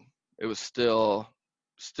it was still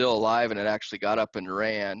alive, and it actually got up and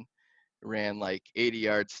ran like 80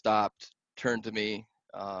 yards, stopped, turned to me,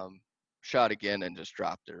 shot again, and just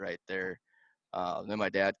dropped it right there. Then my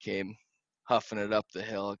dad came huffing it up the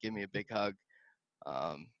hill, gave me a big hug.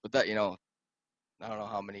 But that, I don't know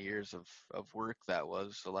how many years of work that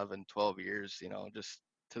was, 11, 12 years, just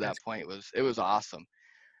to that point, it was awesome.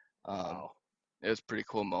 Wow. It was a pretty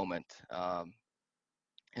cool moment.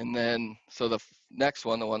 And then, so the next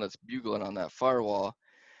one, the one that's bugling on that far wall,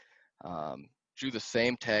 drew the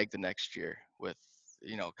same tag the next year with,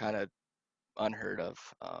 kind of unheard of,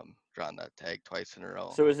 drawing that tag twice in a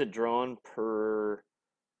row. So is the draw per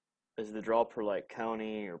like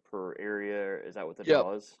county or per area? Is that what the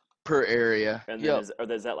draw is? Per area. And then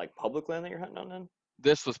is that like public land that you're hunting on then?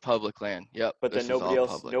 This was public land. Yep. But then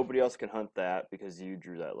nobody else can hunt that because you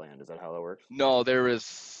drew that land. Is that how that works? No, there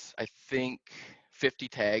was, I think, 50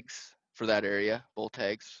 tags for that area, bull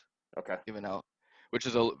tags. Okay. Given out, which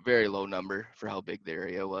is a very low number for how big the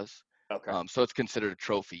area was. Okay. So it's considered a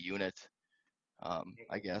trophy unit,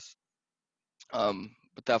 I guess.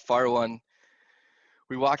 But that far one,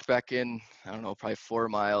 we walked back in, I don't know, probably 4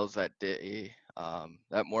 miles that day.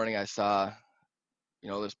 That morning I saw,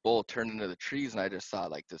 this bull turn into the trees, and I just saw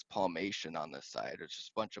like this palmation on this side. It's just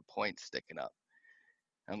a bunch of points sticking up.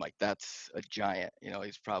 I'm like, that's a giant.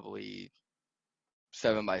 He's probably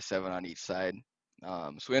 7x7 on each side.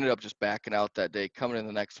 So we ended up just backing out that day, coming in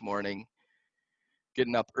the next morning,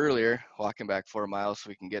 getting up earlier, walking back 4 miles so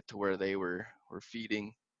we can get to where they were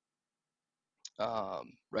feeding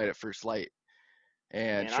right at first light.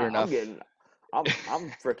 And Man, sure enough, I'm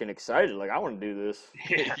freaking excited. Like I want to do this.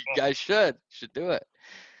 you guys should do it.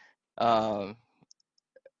 Um,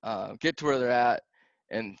 get to where they're at,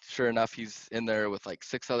 and sure enough, he's in there with like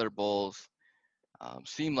 6 other bulls.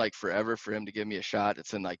 Seemed like forever for him to give me a shot.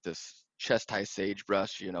 It's in like this chest-high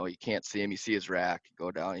sagebrush. You know, you can't see him. You see his rack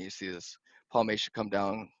go down, and you see this palmation come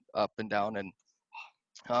down, up and down,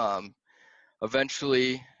 and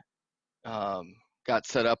eventually got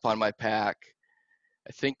set up on my pack.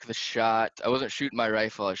 I think the shot, I wasn't shooting my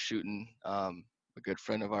rifle. I was shooting a good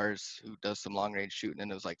friend of ours who does some long-range shooting,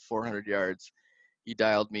 and it was like 400 yards. He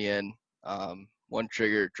dialed me in, one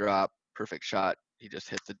trigger, drop, perfect shot. He just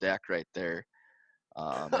hit the deck right there.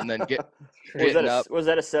 And then getting up. Was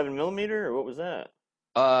that a 7mm or what was that?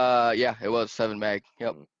 Yeah, it was 7 mag.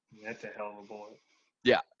 Yep. That's a hell of a bullet.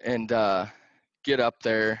 Yeah, and get up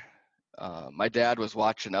there. My dad was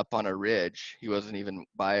watching up on a ridge. He wasn't even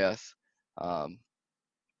by us.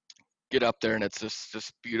 Get up there, and it's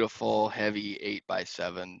this beautiful, heavy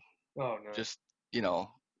 8x7. Oh no. Just,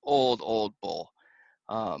 old bull.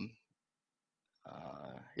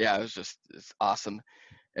 Yeah, it's awesome.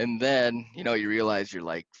 And then, you realize you're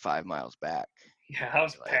like 5 miles back. Yeah, I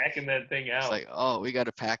was packing that thing out. It's like, oh, we got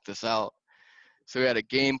to pack this out. So we had a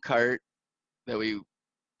game cart that we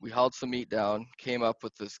hauled some meat down, came up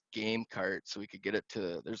with this game cart so we could get it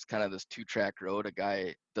to, there's kind of this 2-track road. A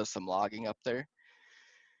guy does some logging up there.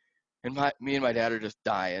 And me and my dad are just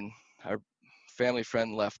dying. Our family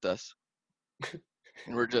friend left us.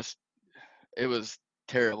 And it was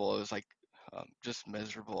terrible. It was like just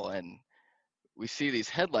miserable. And we see these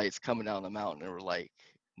headlights coming down the mountain, and we're like,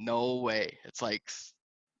 no way. It's like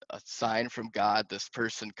a sign from God, this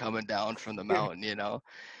person coming down from the mountain,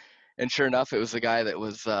 And sure enough, it was the guy that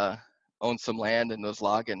was owned some land and was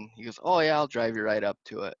logging. He goes, oh yeah, I'll drive you right up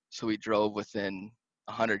to it. So we drove within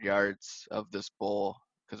 100 yards of this bull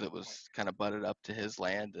because it was kind of butted up to his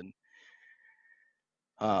land. And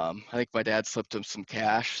I think my dad slipped him some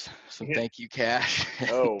cash, some thank you cash.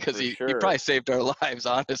 Oh, because for he sure. probably saved our lives.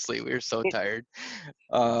 Honestly, we were so tired.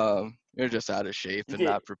 We were just out of shape and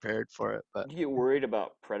not prepared for it. But do you get worried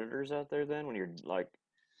about predators out there then when you're like,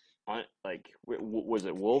 was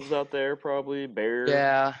it wolves out there? Probably bear.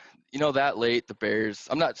 Yeah, that late the bears.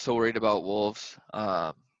 I'm not so worried about wolves,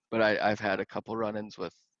 but I've had a couple run-ins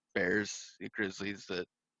with bears, grizzlies that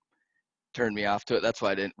turned me off to it. That's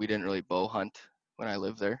why we didn't really bow hunt when I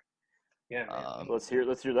lived there. Yeah, man. Let's hear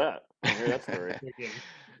that. I hear that story.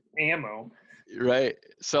 Ammo. Right.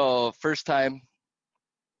 So first time,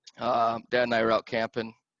 Dad and I were out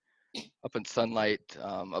camping up in Sunlight,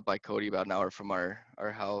 up by Cody, about an hour from our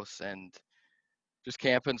house, and just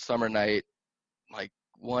camping summer night, like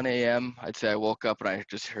 1 a.m. I'd say I woke up and I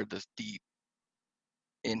just heard this deep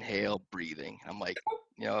inhale breathing. I'm like,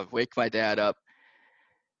 wake my dad up,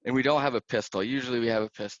 and we don't have a pistol. Usually we have a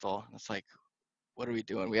pistol. It's like, what are we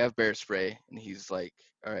doing? We have bear spray. And he's like,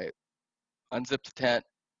 all right, unzip the tent.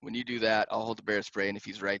 When you do that, I'll hold the bear spray. And if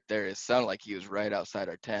he's right there, it sounded like he was right outside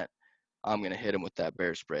our tent. I'm going to hit him with that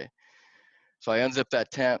bear spray. So I unzip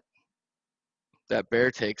that tent. That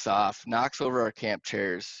bear takes off, knocks over our camp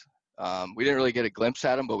chairs. We didn't really get a glimpse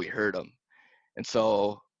at him, but we heard him. And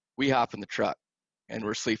so we hop in the truck, and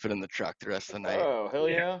we're sleeping in the truck the rest of the night. Oh, hell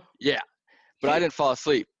yeah. Yeah. But I didn't fall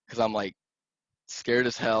asleep because I'm like scared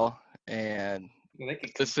as hell. And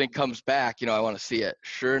if this thing comes back, I want to see it.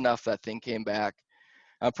 Sure enough, that thing came back.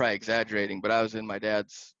 I'm probably exaggerating, but I was in my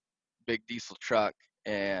dad's big diesel truck,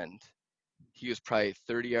 and he was probably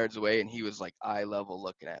 30 yards away, and he was like eye level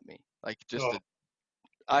looking at me. Like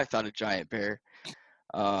I thought a giant bear.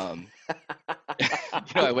 I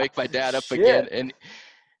wake my dad up again, and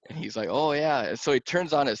he's like, oh yeah. And so he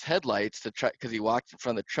turns on his headlights to try, because he walked in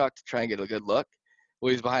front of the truck to try and get a good look.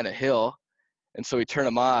 Well, he's behind a hill. And so we turn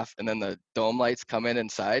them off, and then the dome lights come in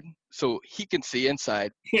inside. So he can see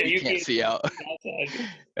inside. Yeah, he can't see out.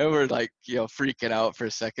 And we're like, freaking out for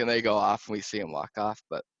a second. They go off, and we see him walk off.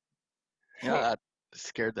 But, that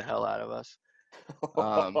scared the hell out of us.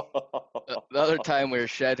 The other time we were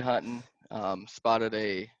shed hunting, spotted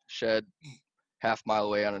a shed half-mile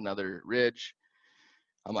away on another ridge.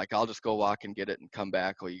 I'm like, I'll just go walk and get it and come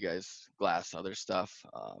back while you guys glass other stuff.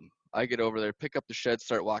 I get over there, pick up the shed,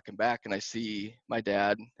 start walking back, and I see my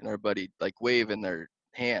dad and our buddy like waving their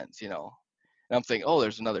hands, And I'm thinking, oh,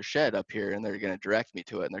 there's another shed up here, and they're going to direct me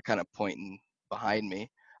to it, and they're kind of pointing behind me.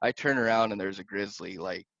 I turn around, and there's a grizzly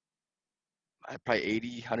like probably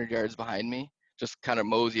 80, 100 yards behind me, just kind of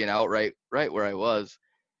moseying out right where I was.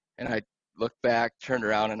 And I looked back, turned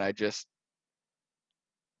around, and I just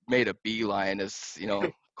made a beeline as,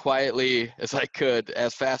 quietly as I could,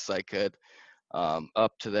 as fast as I could,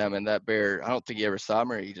 up to them. And that bear, I don't think he ever saw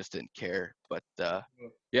me, or he just didn't care. But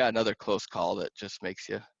yeah, another close call that just makes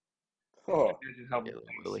you Oh, Imagine how get a like,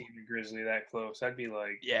 little willy. seeing a grizzly that close. I'd be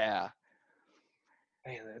like, Yeah,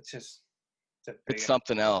 man, it's a big. it's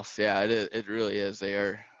something else. Yeah, it really is. They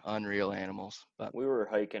are unreal animals. But we were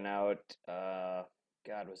hiking out.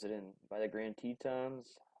 God, was it in by the Grand Tetons?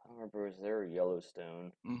 I don't remember. It was there or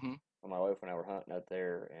Yellowstone? hmm My wife and I were hunting out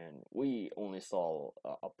there, and we only saw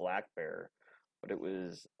a black bear, but it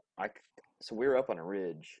was so we were up on a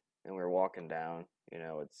ridge and we were walking down.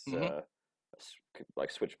 It's hmm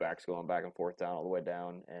like switchbacks going back and forth down all the way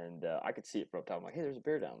down, and I could see it from up top. I'm like, hey, there's a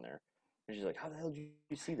bear down there, and she's like, how the hell did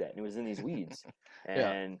you see that? And it was in these weeds.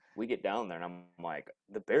 yeah. And we get down there, and I'm like,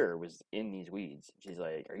 the bear was in these weeds. She's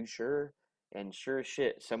like, are you sure? And sure as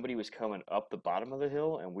shit, somebody was coming up the bottom of the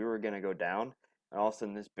hill, and we were gonna go down. And all of a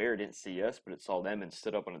sudden, this bear didn't see us, but it saw them and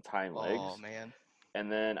stood up on its hind Oh legs. man.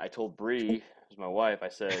 And then I told Bree, who's my wife, I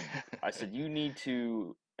said, you need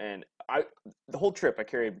to. And the whole trip, I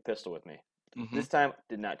carried a pistol with me. hmm This time,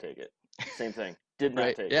 did not take it. Same thing, did not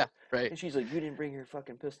Right. take Yeah. it. Right. And she's like, you didn't bring your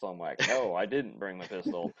fucking pistol. I'm like, no, I didn't bring my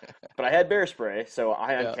pistol, but I had bear spray, so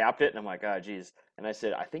I Yeah. uncapped it, and I'm like, ah, geez. And I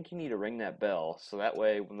said, I think you need to ring that bell, so that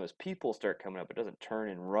way when those people start coming up, it doesn't turn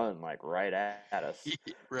and run like right at us.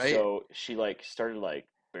 Right. So she like started like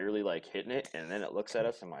barely like hitting it, and then it looks at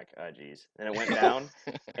us. I'm like, ah, geez. And it went down,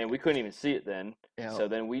 and we couldn't even see it then. Yeah. So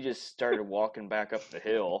then we just started walking back up the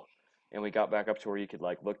hill, and we got back up to where you could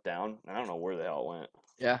like look down. And I don't know where the hell it went.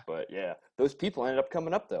 Yeah. But yeah, those people ended up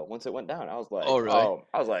coming up though. Once it went down, I was like, Oh really?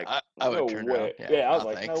 I was like, I would no have turned around. way. Yeah. Yeah, I was No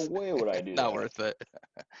like, no thanks. way would I do Not that. worth it.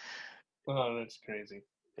 Oh, that's crazy.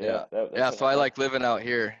 Yeah. That's Yeah. what So I like living out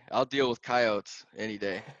here. I'll deal with coyotes any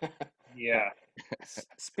day. Yeah.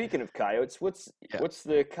 Speaking of coyotes, what's Yeah. what's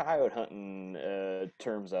the coyote hunting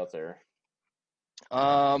terms out there?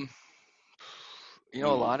 Um. A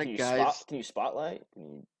lot Can of you guys. Can you spotlight?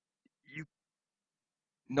 Can You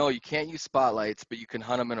No, you can't use spotlights, but you can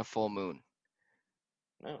hunt them in a full moon.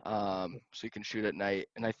 you, no. So you can shoot at night.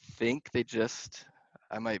 And I think they just,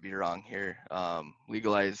 I might be wrong here,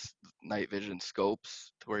 legalized night vision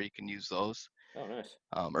scopes to where you can use those, Oh, nice.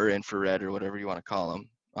 or infrared or whatever you want to call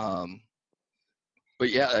them. But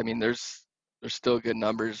yeah, I mean, there's still good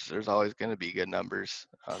numbers. There's always going to be good numbers.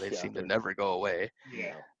 They Yeah, seem to they're- never go away.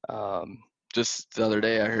 Yeah. Um, just the other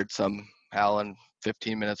day, I heard some howling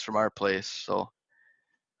 15 minutes from our place. So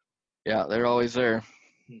yeah, they're always there.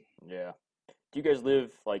 Yeah. Do you guys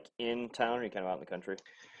live like in town, or are you kind of out in the country?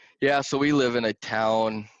 Yeah, so we live in a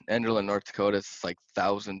town, Enderlin, North Dakota. It's like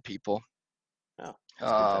 1,000 people. Oh, that's a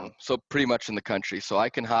good town. So pretty much in the country. So I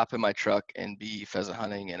can hop in my truck and be pheasant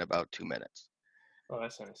hunting in about 2 minutes. Oh,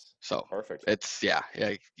 that's nice. So Perfect. it's yeah,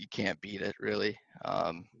 you can't beat it really.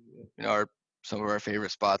 Some of our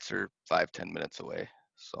favorite spots are 5-10 minutes away.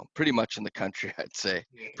 So pretty much in the country, I'd say.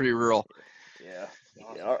 Yeah. Pretty rural. Yeah.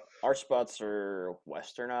 Awesome. Yeah, our spots are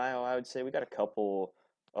Western Iowa, I would say. We got a couple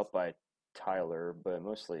up by Tyler, but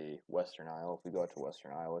mostly Western Iowa. If we go out to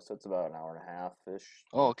Western Iowa, so it's about an hour and a half ish.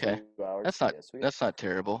 Oh, okay. 2 hours. That's not Yeah, so that's not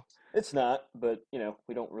terrible. it's not, but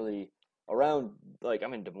we don't really around like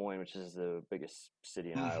I'm in Des Moines, which is the biggest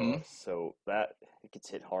city in Iowa, so that it gets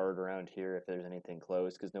hit hard around here if there's anything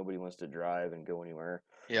close because nobody wants to drive and go anywhere.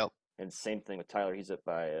 Yep. And same thing with Tyler. He's up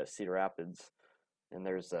by Cedar Rapids, and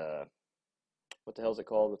there's what the hell's it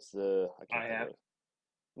called? What's the I can't think of it.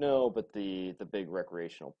 No, but the big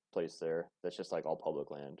recreational place there. That's just like all public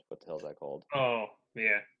land. What the hell's that called? Oh,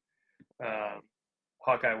 yeah.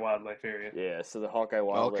 Hawkeye Wildlife Area. Yeah, so the Hawkeye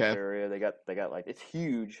Wildlife Okay. Area, they got like it's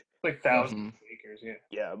huge. Like thousands of acres, yeah.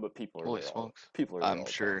 Yeah, but people are Holy there smokes. people are there all I'm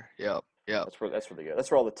the sure. time. Yep. Yep. That's where they go. That's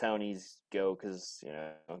where all the townies go because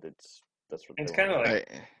that's what It's they kind of want. like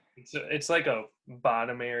Right. it's like a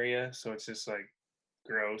bottom area, so it's just like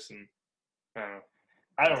gross and I don't know.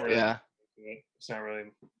 I don't really. Yeah. It's not really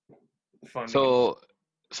fun. So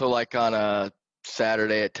like on a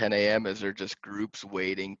Saturday at 10 a.m., is there just groups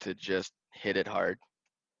waiting to just hit it hard?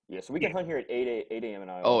 Yeah, so we can hunt here at 8 a.m. in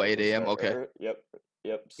Iowa. Oh, Like 8 a.m. Okay. Yep.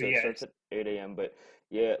 So yeah, it starts at 8 a.m. But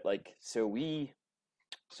yeah, like so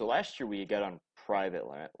last year we got on private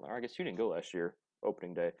land. Or I guess you didn't go last year,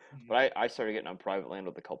 opening day. But I started getting on private land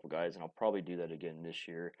with a couple guys, and I'll probably do that again this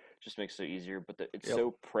year. Just makes it easier. But it's Yep.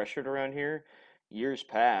 so pressured around here. Years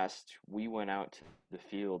past, we went out to the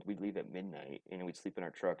field. We'd leave at midnight, and we'd sleep in our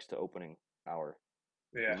trucks to opening hour.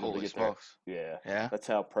 Yeah. We'll Holy get there. smokes. Yeah. Yeah. That's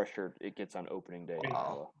how pressured it gets on opening day in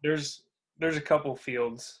Wow. Iowa. There's a couple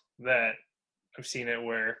fields that I've seen it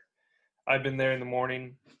where I've been there in the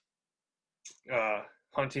morning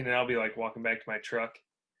hunting, and I'll be like walking back to my truck,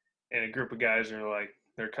 and a group of guys are like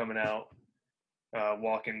they're coming out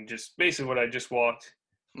walking just basically what I just walked.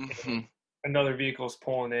 Hmm. Another vehicle's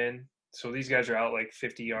pulling in. So these guys are out like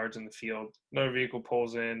 50 yards in the field. Another vehicle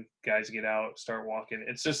pulls in, guys get out, start walking.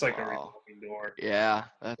 It's just like a Wow. revolving door. Yeah,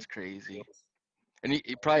 that's crazy. And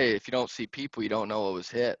you probably, if you don't see people, you don't know what was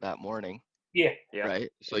hit that morning, Yeah, Yeah, right?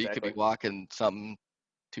 So you could be exactly. walking something,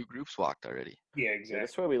 2 groups walked already. yeah, Yeah, exactly.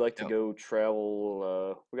 that's why we like to Yep. go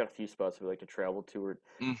travel. We got a few spots we like to travel to. Or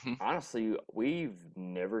Hmm. honestly, we've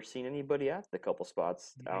never seen anybody at the couple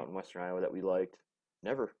spots out in Western Iowa that we liked.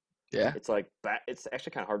 Never. Yeah. It's like it's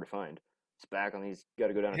actually kind of hard to find. It's back on these. Got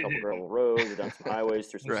to go down a couple gravel roads, down some highways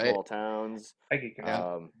through some Right. small towns, I get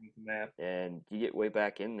Yeah. map. and you get way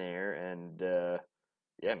back in there. And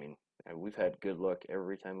yeah, I mean, we've had good luck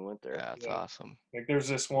every time we went there. Yeah, that's Yeah. awesome. Like there's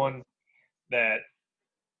this one that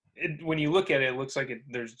when you look at it, it looks like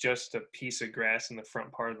there's just a piece of grass in the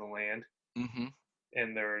front part of the land, Hmm.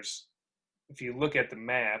 and if you look at the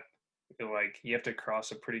map, you have to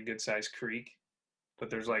cross a pretty good sized creek, but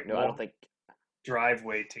there's like No, I one don't think.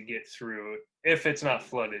 driveway to get through. If it's not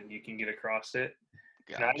flooded, you can get across it.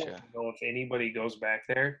 And I Gotcha. don't know if anybody goes back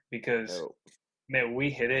there because No, man, we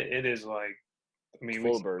hit it. It is like, I mean, it's we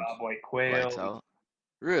full see of birds. bobwhite quail. Lights out.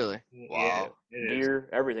 Really? Yeah, Wow. it is. Deer,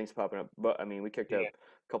 everything's popping up. But I mean, we kicked Yeah. up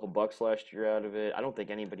a couple bucks last year out of it. I don't think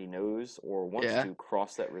anybody knows or wants Yeah. to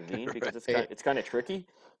cross that ravine because Right. it's kind of tricky,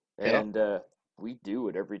 Yep. and we do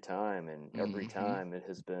it every time, and every Mhm. time it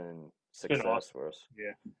has been been success awesome. for us.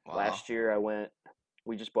 Yeah. Wow. Last year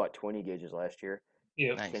we just bought 20 gauges last year.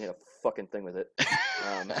 Yep. Nice. Can't hit a fucking thing with it.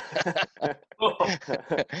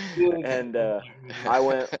 And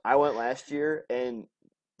I went last year, and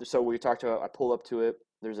so we talked about. I pull up to it.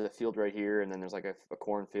 There's a field right here, and then there's like a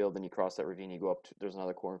cornfield. Then you cross that ravine, you go up. There's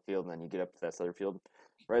another cornfield, and then you get up to that other field.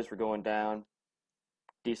 Right as we're going down,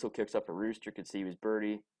 Diesel kicks up a rooster. Could see he was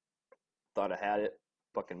birdie. Thought I had it.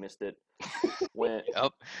 Fucking missed it. Went.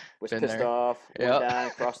 Yep. Was Been pissed there. off. Went Yep. down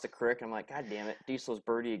across the creek. I'm like, God damn it, Diesel's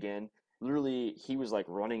birdie again. Literally, he was like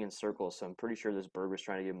running in circles. So I'm pretty sure this bird was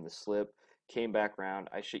trying to give him the slip. Came back around.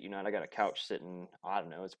 I shit you not. I got a couch sitting. I don't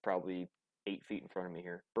know. It's probably 8 feet in front of me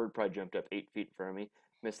here. Bird probably jumped up 8 feet in front of me.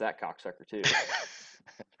 Missed that cocksucker too.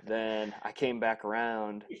 Then I came back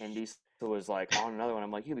around, and Diesel was like on another one.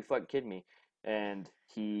 I'm like, you be fucking kidding me. And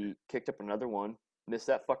he kicked up another one. Missed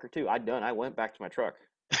that fucker too. I went back to my truck.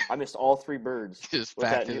 I missed all 3 birds Just with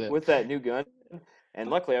back that to the. with that new gun. And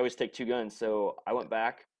luckily, I always take 2 guns. So I went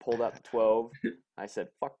back, pulled out the 12. I said,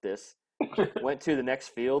 "Fuck this." Went to the next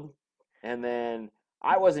field, and then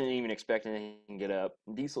I wasn't even expecting anything to get up.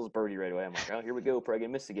 Diesel's birdie right away. I'm like, "Oh, here we go. Probably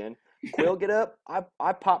gonna miss again." Quail get up.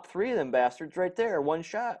 I popped 3 of them bastards right there. One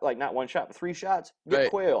shot, like not one shot, but 3 shots. Get Right.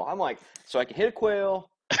 quail. I'm like, so I can hit a quail,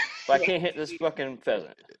 but I can't hit this fucking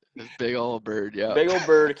pheasant. This big old bird. Yeah. Big old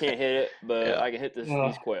bird, I can't hit it, but Yeah. I can hit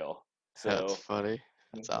these quail. So That's funny.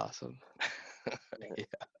 That's awesome.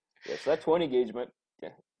 yeah, so that 20 gauge,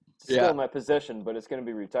 it's still Yeah. in my possession, but it's going to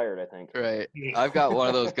be retired, I think. Right. Yeah. I've got one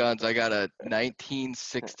of those guns. I got a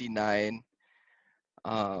 1969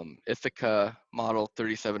 Ithaca Model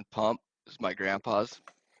 37 pump. It's my grandpa's.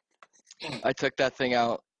 I took that thing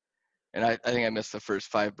out, and I think I missed the first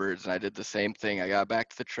 5 birds, and I did the same thing. I got back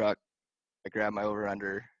to the truck, I grabbed my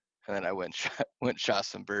over-under, and then I went and shot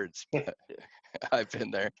some birds. But I've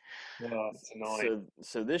been there. Oh, it's annoying.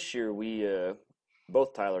 So this year we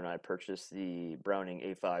both Tyler and I purchased the Browning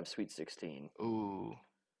A5 Sweet 16. Ooh,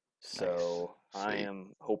 So Nice. I Sweet.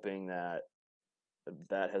 am hoping that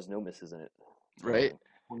has no misses in it. right?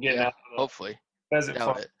 We're getting Yeah, out to the hopefully. pheasant Doubt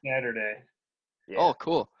farm it. Saturday. Yeah. Oh,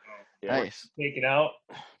 cool. yeah, we're- Nice. Take it out.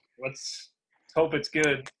 Let's hope it's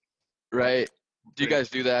good. Right. Do you guys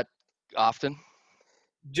do that often?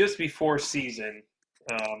 Just before season,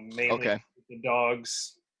 mainly Okay. get the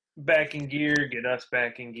dogs back in gear, get us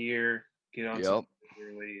back in gear, get on Yep. some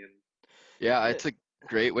early, and Yeah, it's a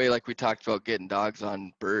great way, like we talked about, getting dogs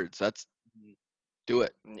on birds. That's do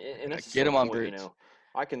it. and that's Get the 'em on point, birds.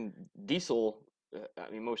 I can Diesel. I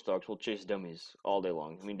mean, most dogs will chase dummies all day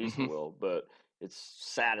long. I mean, Diesel Mhm. will, but it's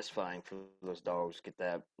satisfying for those dogs to get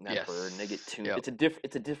that Yes. bird, and they get tuned. Yep.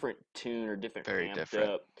 It's a different tune or different Very amped different.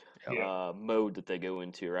 up Yeah. mode that they go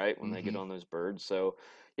into, right, when they get Mhm. on those birds. So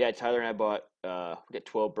yeah, Tyler and I bought we get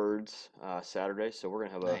 12 birds Saturday, so we're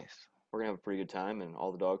gonna have Nice. a pretty good time, and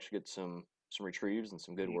all the dogs should get some retrieves and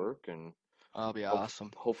some good work, and That'll be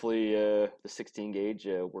awesome. hopefully the 16 gauge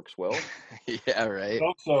works well. Yeah, right.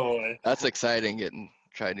 also, That's exciting,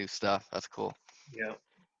 try new stuff. That's cool. yeah.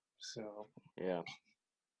 So Yeah.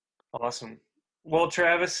 awesome. Well,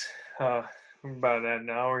 Travis, about an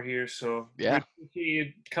hour here, so Yeah. we appreciate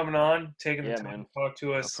you coming on, taking the Yeah, time man. to talk to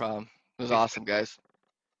No us. problem. It was awesome, guys.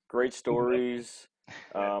 Great stories.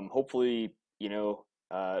 Yeah. Hopefully,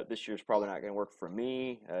 this year's probably not going to work for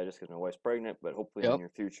me just because my wife's pregnant, but hopefully in the Yep. near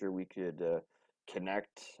future we could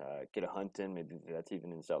connect, get a hunt in. Maybe that's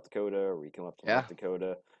even in South Dakota or we come up to Yeah. North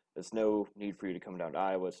Dakota. There's no need for you to come down to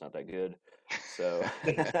Iowa. It's not that good. So,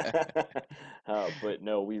 but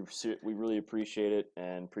no, we really appreciate it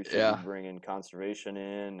and appreciate you Yeah. bringing conservation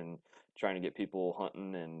in and trying to get people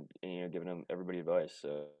hunting and giving them everybody advice.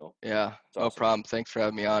 So Yeah. it's No awesome. problem. Thanks for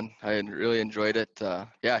having me on. I really enjoyed it.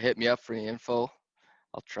 Yeah, hit me up for any info.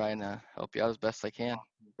 I'll try and help you out as best I can.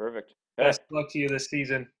 Perfect. Best of luck to you this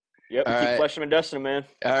season. Yep. All Keep right. fleshing and dusting, man.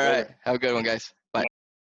 All Later. right. Have a good one, guys.